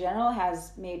media in general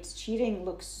has made cheating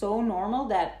look so normal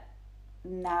that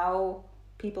now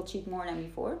people cheat more than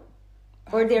before?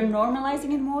 Or they're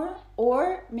normalizing it more?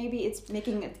 Or maybe it's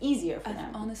making it easier for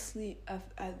them? Honestly, I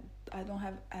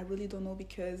really don't know,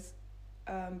 because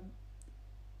I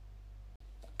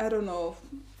don't know.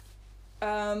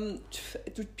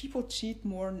 Do people cheat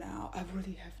more now? I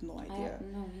really have no idea.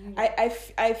 I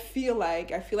feel like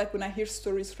when I hear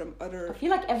stories from other, I feel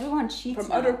like everyone cheats from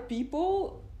now. other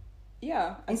people.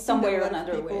 Yeah, in some way or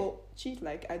another way. People cheat.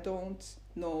 Like, I don't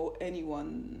know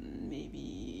anyone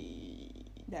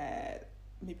that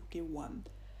maybe one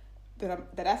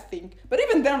that I think, but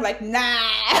even then I'm like, nah.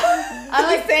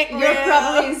 I'm like, you're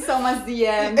probably in so much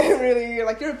DMs. Really,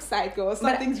 like, you're a psycho.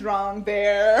 Something's wrong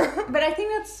there. But I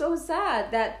think that's so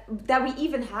sad that we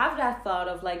even have that thought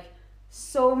of, like,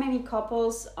 so many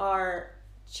couples are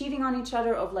cheating on each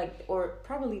other, or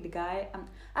probably the guy.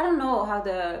 I don't know how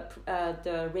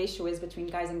the ratio is between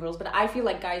guys and girls, but I feel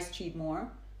like guys cheat more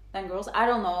than girls. I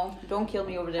don't know. Don't kill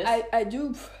me over this. I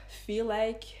do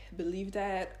believe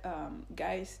that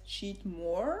guys cheat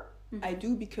more. Mm-hmm. I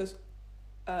do, because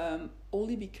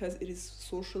only because it is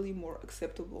socially more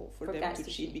acceptable for them to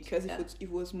cheat. Because if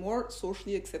it was more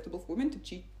socially acceptable for women to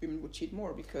cheat, women would cheat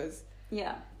more. Because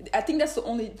I think that's the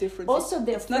only difference. Also,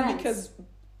 it's not because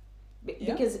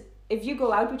if you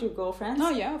go out with your girlfriends...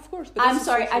 Oh, yeah, of course. But I'm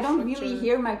sorry, I don't really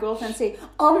hear my girlfriend say,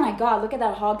 oh my God, look at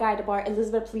that hot guy at the bar.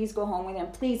 Elizabeth, please go home with him.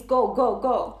 Please, go.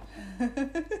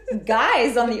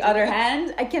 Guys, on the other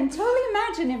hand, I can totally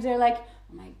imagine if they're like,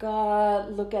 oh my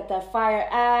God, look at that fire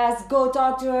ass. Go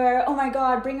talk to her. Oh my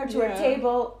God, bring her to her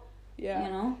table. Yeah. You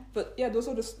know? But yeah, those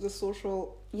are the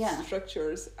social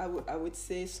structures, I would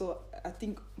say. So I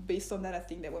think based on that, I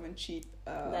think that women cheat...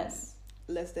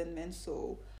 less than men,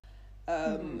 so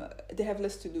they have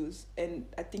less to lose. And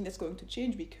I think that's going to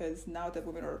change, because now that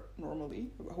women are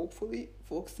hopefully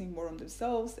focusing more on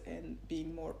themselves and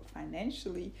being more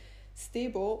financially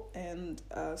stable and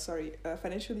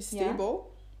financially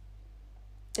stable,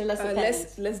 they're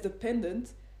less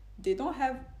dependent. They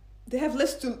have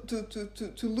less to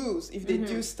lose if they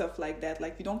do stuff like that.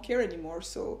 Like, we don't care anymore.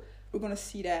 So we're gonna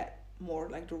see that more.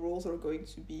 Like, the roles are going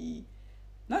to be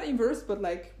not inverse, but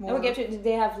like more.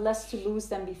 They have less to lose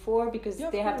than before, because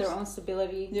they have their own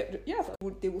stability.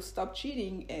 They will stop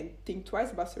cheating and think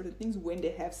twice about certain things when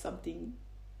they have something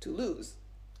to lose.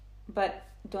 But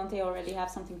don't they already have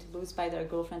something to lose by their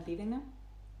girlfriend leaving them?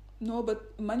 No,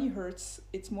 but money hurts.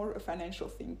 It's more a financial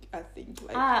thing, I think.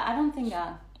 Like, I don't think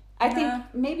that. I think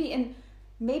maybe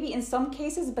in some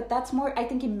cases, but that's more, I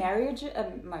think, in marriage.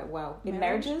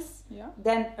 Marriages,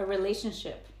 than a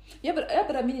relationship. Yeah,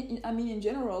 but I mean in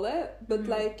general, But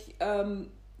like,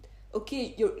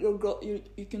 okay, your girl,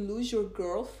 you can lose your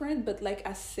girlfriend, but like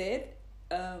I said,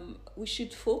 we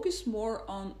should focus more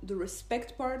on the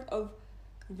respect part of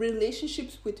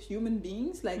relationships with human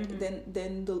beings, like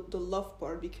than the love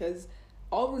part, because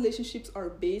all relationships are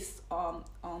based on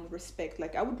respect.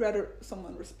 Like, I would rather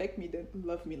someone respect me than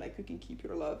love me. Like, you can keep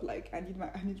your love. Like, I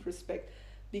need respect,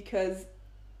 because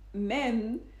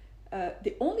men,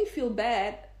 they only feel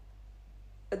bad.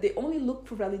 They only look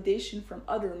for validation from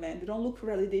other men. They don't look for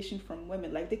validation from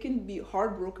women. Like, they can be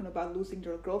heartbroken about losing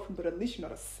their girlfriend, but at least you're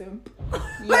not a simp.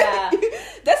 Yeah.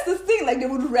 That's the thing. Like, they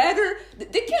would rather...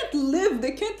 They can't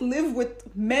live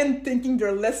with men thinking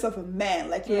they're less of a man.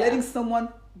 Like, you're letting someone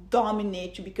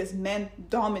dominate you, because men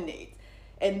dominate.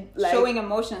 And like, showing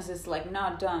emotions is like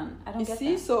not done. I don't get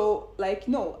that. So like,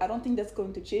 no, I don't think that's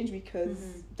going to change, because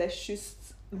that's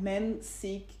just men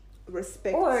seek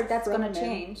respect. Or that's going to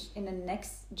change in the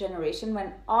next generation,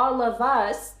 when all of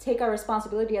us take our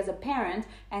responsibility as a parent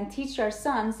and teach our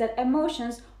sons that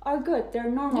emotions are good. They're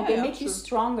normal. They make you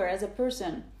stronger as a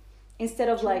person, instead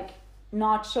of like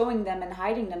not showing them and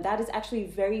hiding them. That is actually a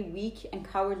very weak and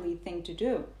cowardly thing to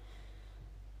do.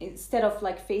 Instead of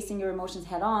like facing your emotions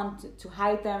head on, to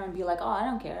hide them and be like, oh, I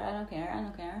don't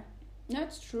care. Yeah,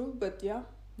 it's true, but yeah,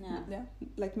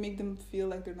 like, make them feel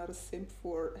like they're not a simp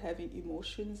for having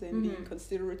emotions and being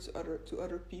considerate to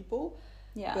other people.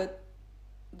 Yeah, but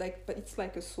it's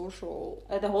like a social,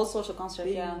 the whole social construct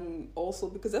thing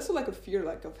also, because that's like a fear,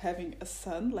 like, of having a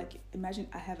son. Like, imagine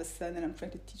I have a son and I'm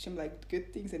trying to teach him like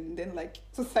good things, and then like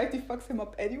society fucks him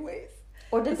up anyways.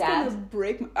 Or the dad. Gonna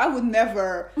break I would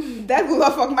never. That will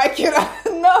not fuck my kid up.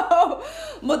 No.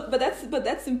 But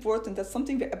that's important. That's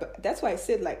something that's why I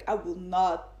said, like, I will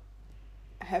not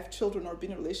have children or be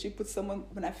in a relationship with someone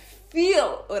when I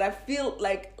feel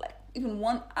like even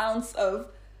 1 ounce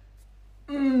of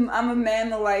I'm a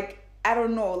man, or like, I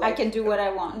don't know, like, I can do what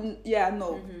I want. Yeah,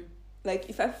 no. Like,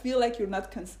 if I feel like you're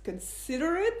not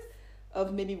considerate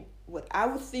of maybe what I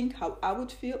would think, how I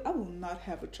would feel, I will not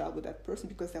have a child with that person,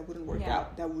 because that wouldn't work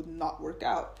out. That would not work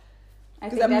out. I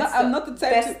think I'm not the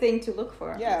best thing to look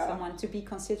for. Yeah. Someone to be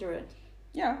considerate.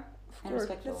 Yeah, of course.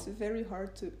 That's very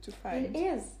hard to find. It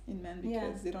is. In men,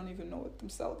 because they don't even know it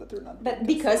themselves, that they're not. But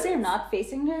because they're not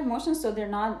facing their emotions, so they're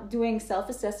not doing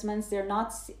self-assessments. They're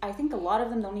not. I think a lot of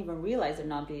them don't even realize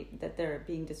that they're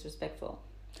being disrespectful.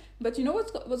 But you know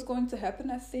what's going to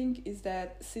happen, I think, is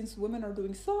that since women are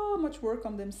doing so much work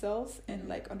on themselves and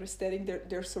like understanding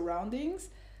their surroundings,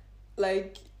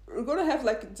 like, we're gonna have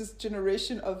like this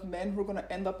generation of men who are gonna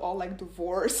end up all like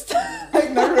divorced,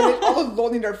 like not really, all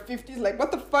alone in their 50s. Like,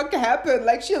 what the fuck happened?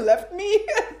 Like, she left me,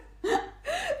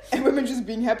 and women just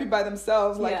being happy by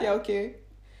themselves. Like, okay,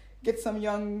 get some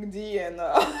young D and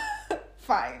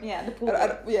fine. Yeah, the pool.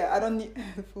 I don't need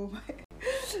the pool.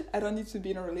 I don't need to be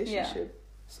in a relationship. Yeah.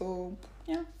 So,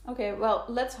 yeah. Okay, well,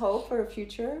 let's hope for a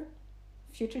future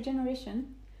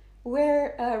generation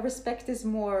where respect is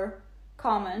more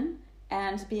common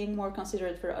and being more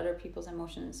considerate for other people's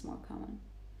emotions is more common.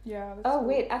 Yeah.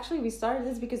 Wait, actually, we started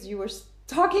this because you were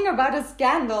talking about a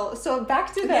scandal. So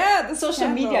back to the social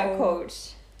media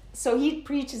coach. So he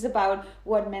preaches about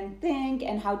what men think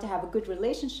and how to have a good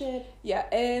relationship. Yeah,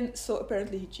 and so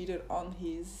apparently he cheated on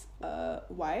his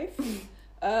wife.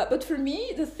 But for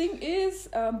me, the thing is,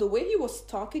 the way he was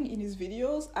talking in his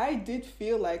videos, I did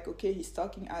feel like, okay, he's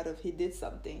talking he did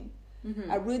something.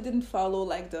 I really didn't follow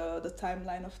like the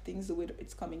timeline of things the way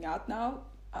it's coming out now.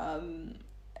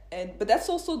 But that's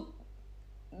also,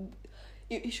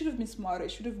 he should have been smarter.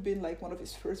 It should have been like one of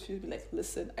his first videos, be like,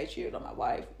 listen, I cheated on my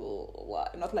wife, blah, blah, blah.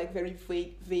 Not like very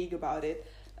vague about it.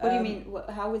 What do you mean?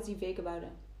 How was he vague about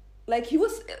it? Like, he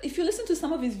was, if you listen to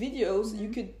some of his videos, you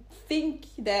could think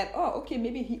that, oh, okay,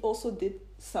 maybe he also did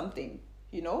something.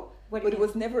 you know. What do But you it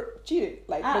was never cheating.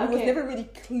 Like, but it was okay. never really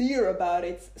clear about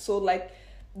it. So like,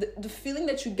 the feeling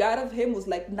that you got of him was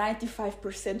like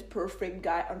 95% perfect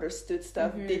guy, understood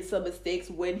stuff, did some mistakes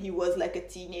when he was like a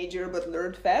teenager, but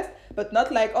learned fast. But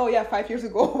not like, oh yeah, 5 years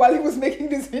ago while he was making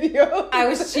this video, I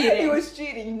was cheating. He was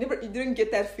cheating. You didn't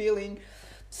get that feeling.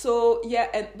 So yeah,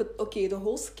 but okay, the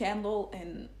whole scandal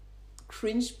and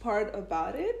cringe part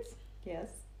about it, Yes.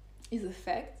 is the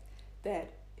fact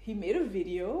that he made a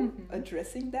video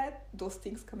addressing those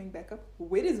things coming back up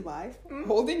with his wife,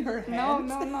 holding her hand.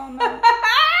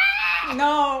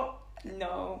 No.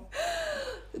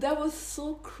 That was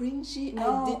so cringy.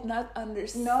 No. I did not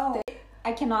understand. No.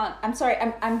 I cannot. I'm sorry.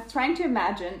 I'm trying to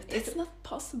imagine. It's not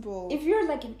possible. If you're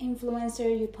like an influencer,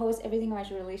 you post everything about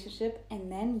your relationship,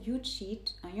 and then you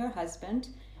cheat on your husband,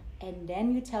 and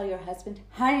then you tell your husband,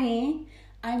 honey,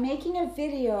 I'm making a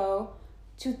video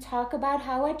to talk about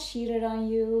how I cheated on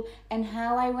you and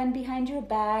how I went behind your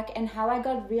back and how I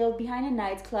got reeled behind a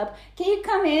nightclub. Can you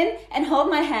come in and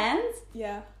hold my hands?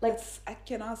 Yeah, Like, I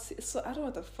cannot see. So I don't know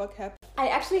what the fuck happened. I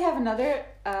actually have another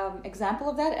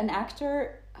example of that. An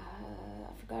actor, I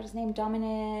forgot his name,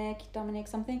 Dominic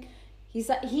something. He's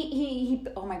he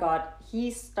oh my god, he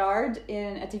starred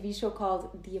in a TV show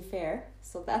called The Affair,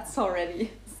 so that's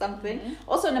already something.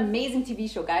 Also an amazing TV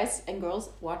show, guys and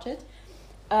girls, watch it.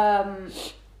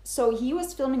 So he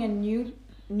was filming a new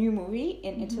movie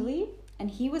in Italy,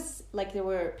 and he was like, there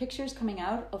were pictures coming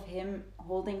out of him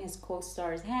holding his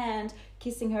co-star's hand,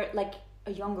 kissing her like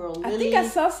a young girl, Lily. I think I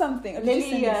saw something.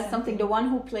 Lily something, the one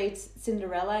who played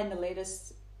Cinderella in the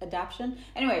latest adaptation.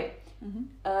 Anyway,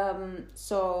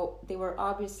 so they were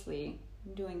obviously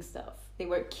doing stuff. They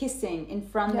were kissing in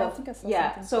front of. I think I saw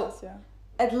something. So else, yeah.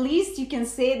 at least you can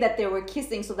say that they were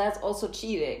kissing, so that's also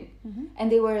cheating.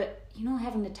 And they were,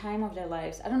 having the time of their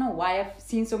lives. I don't know why I've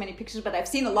seen so many pictures, but I've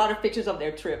seen a lot of pictures of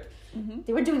their trip.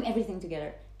 They were doing everything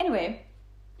together. Anyway,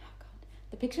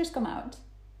 the pictures come out.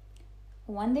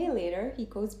 One day later, he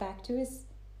goes back to his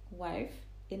wife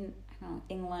in, I don't know,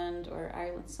 England or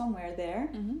Ireland, somewhere there.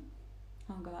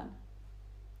 Oh God.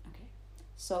 Okay.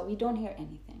 So we don't hear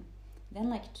anything. Then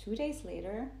like 2 days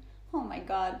later, oh my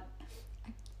God.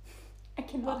 I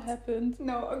cannot. What happened?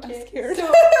 No, okay. I'm scared. So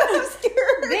I'm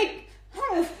scared.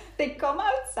 they come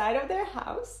outside of their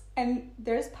house and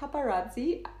there's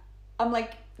paparazzi. I'm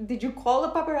like, did you call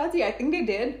the paparazzi? I think they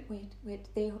did. Wait,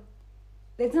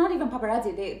 it's not even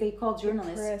paparazzi. They call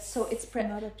journalists. Press. So it's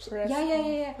Not a press.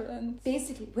 Yeah. conference.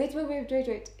 Basically, wait.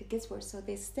 It gets worse. So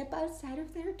they step outside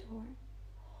of their door,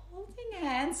 holding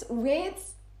hands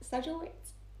with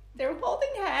They're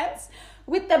holding hands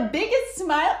with the biggest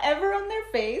smile ever on their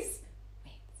face.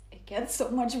 Wait, it gets so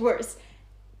much worse.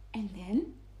 And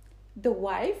then the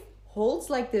wife holds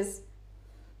like this,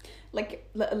 like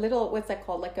a little, what's that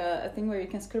called? Like a thing where you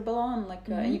can scribble on, like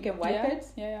and you can wipe it.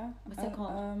 Yeah. What's that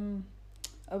called?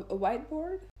 A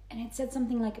whiteboard. And it said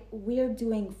something like, we're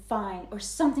doing fine, or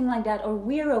something like that, or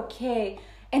we're okay.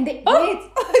 And they wait.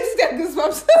 I just got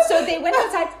goosebumps. So they went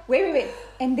outside. Wait.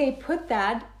 And they put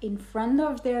that in front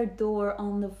of their door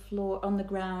on the floor, on the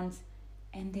ground.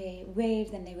 And they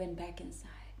waved and they went back inside.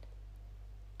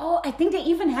 Oh, I think they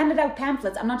even handed out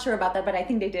pamphlets. I'm not sure about that, but I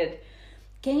think they did.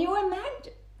 Can you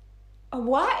imagine?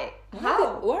 Why?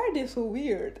 How? Why are they so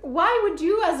weird? Why would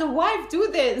you as a wife do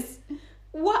this?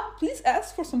 What? Please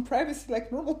ask for some privacy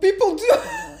like normal people do.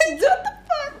 What the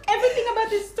fuck? Everything about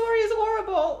this story is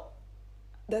horrible.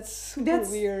 That's super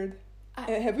weird.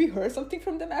 Have we heard something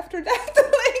from them after that?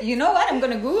 You know what? I'm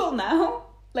gonna Google now.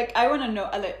 Like, I want to know.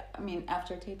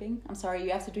 After taping. I'm sorry,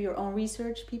 you have to do your own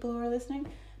research, people who are listening.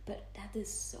 But that is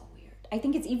so weird. I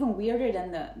think it's even weirder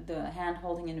than the hand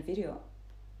holding in a video.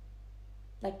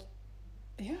 Like,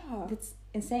 yeah, it's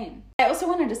insane. I also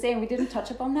wanted to say, and we didn't touch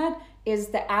upon that, is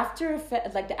the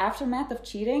aftermath of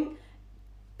cheating.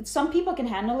 Some people can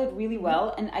handle it really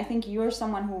well, and I think you're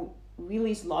someone who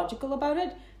really is logical about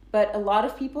it. But a lot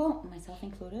of people, myself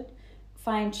included,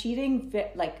 find cheating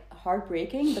like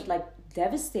heartbreaking, but like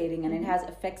devastating, and it has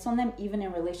effects on them even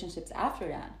in relationships after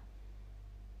that.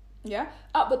 Yeah,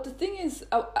 but the thing is,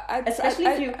 especially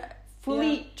if you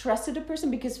fully trusted a person,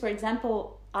 because for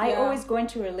example, I always go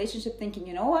into a relationship thinking,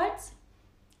 you know what,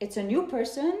 it's a new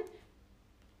person,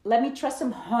 let me trust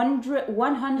them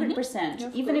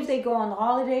 100%. Even if they go on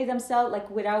holiday themselves, like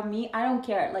without me, I don't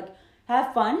care, like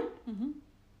have fun,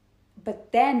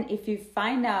 But then if you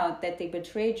find out that they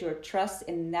betrayed your trust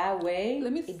in that way,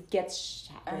 it gets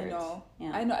shattered. I know.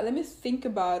 Yeah. I know. Let me think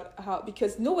about how,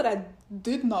 because you know what I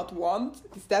did not want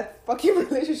is that fucking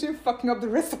relationship fucking up the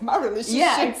rest of my relationship.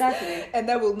 Yeah, exactly. And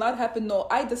that will not happen. No,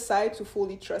 I decide to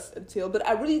fully trust until, but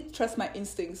I really trust my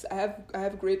instincts. I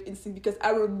have great instinct because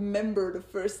I remember the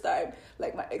first time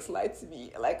like my ex lied to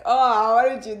me. Like, oh, why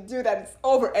did you do that? It's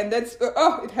over. And that's,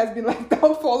 it has been like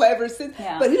downfall ever since.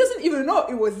 Yeah. But he doesn't even know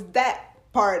it was that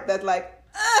part that like,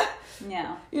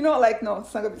 yeah, you know, like, no,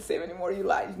 it's not gonna be the same anymore. You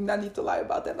lie. You do not need to lie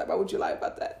about that. Like, why would you lie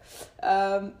about that?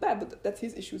 But that's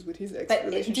his issues with his ex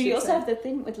relationship. Do you also have the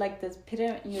thing with like this pit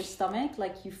in your stomach,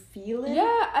 like you feel it?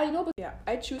 Yeah, I know, but yeah,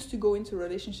 I choose to go into a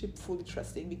relationship fully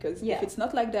trusting because if it's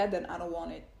not like that, then I don't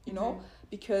want it. You know,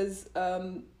 because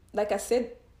like I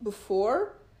said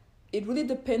before, it really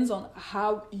depends on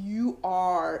how you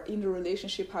are in the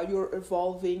relationship, how you're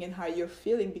evolving, and how you're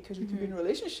feeling. Because you can be in a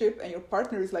relationship and your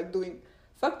partner is like doing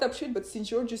fucked up shit, but since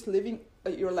you're just living,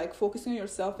 you're like focusing on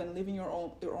yourself and living your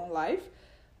own life,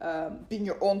 being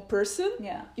your own person.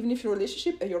 Yeah. Even if you're in a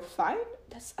relationship and you're fine,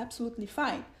 that's absolutely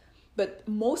fine. But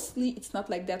mostly it's not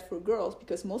like that for girls,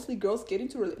 because mostly girls get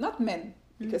into not men,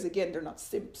 because again they're not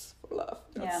simps for love,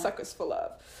 they're not suckers for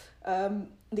love.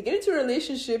 They get into a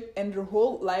relationship and their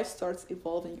whole life starts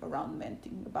evolving around men,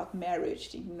 thinking about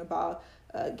marriage, thinking about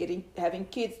having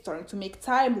kids, starting to make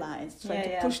timelines, trying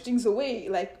to push things away.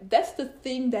 Like, that's the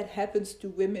thing that happens to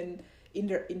women in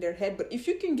their head. But if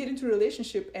you can get into a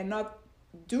relationship and not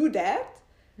do that,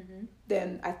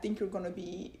 then I think you're gonna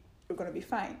be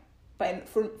fine. But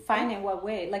fine in what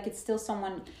way? Like, it's still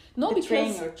someone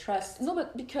betraying your trust. No,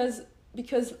 but because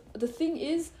the thing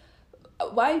is,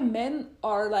 why men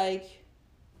are like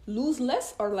lose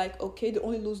less, or like, okay, they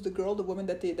only lose the woman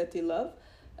that they love,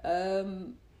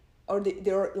 or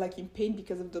they're like in pain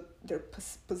because of their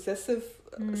possessive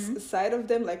side of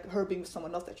them, like her being with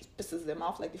someone else that just pisses them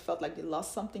off, like they felt like they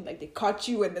lost something, like they caught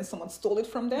you and then someone stole it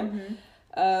from them.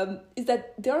 Is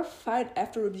that they're fine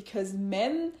after, because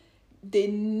men, they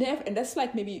never, and that's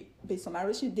like maybe based on my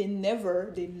relationship, they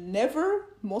never,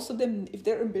 most of them, if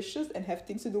they're ambitious and have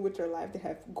things to do with their life, they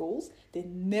have goals, they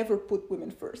never put women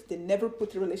first. They never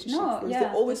put the relationship first. They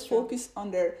always focus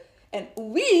on their, and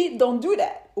we don't do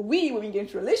that. When we get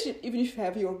into a relationship, even if you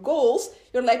have your goals,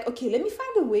 you're like, okay, let me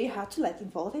find a way how to like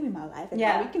involve him in my life, and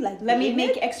how we can like let me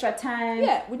make extra time.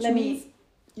 Yeah, which means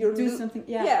you're do something.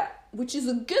 Yeah, which is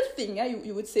a good thing. Yeah,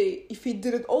 you would say if he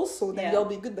did it also, then they'll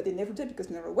be good, but they never did because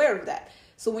they're never aware of that.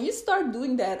 So when you start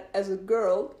doing that as a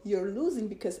girl, you're losing,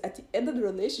 because at the end of the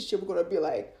relationship, we're gonna be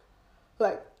like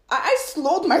I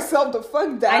slowed myself the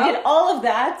fuck down. I did all of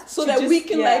that so that we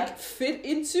can like fit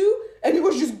into, and it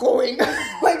was just going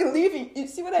like leaving. You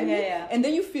see what I mean? Yeah. And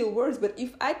then you feel worse. But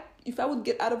if I would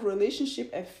get out of a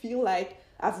relationship and feel like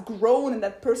I've grown and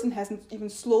that person hasn't even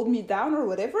slowed me down or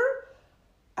whatever,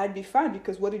 I'd be fine,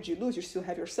 because what did you lose? You still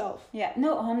have yourself. Yeah,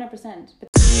 no, 100%.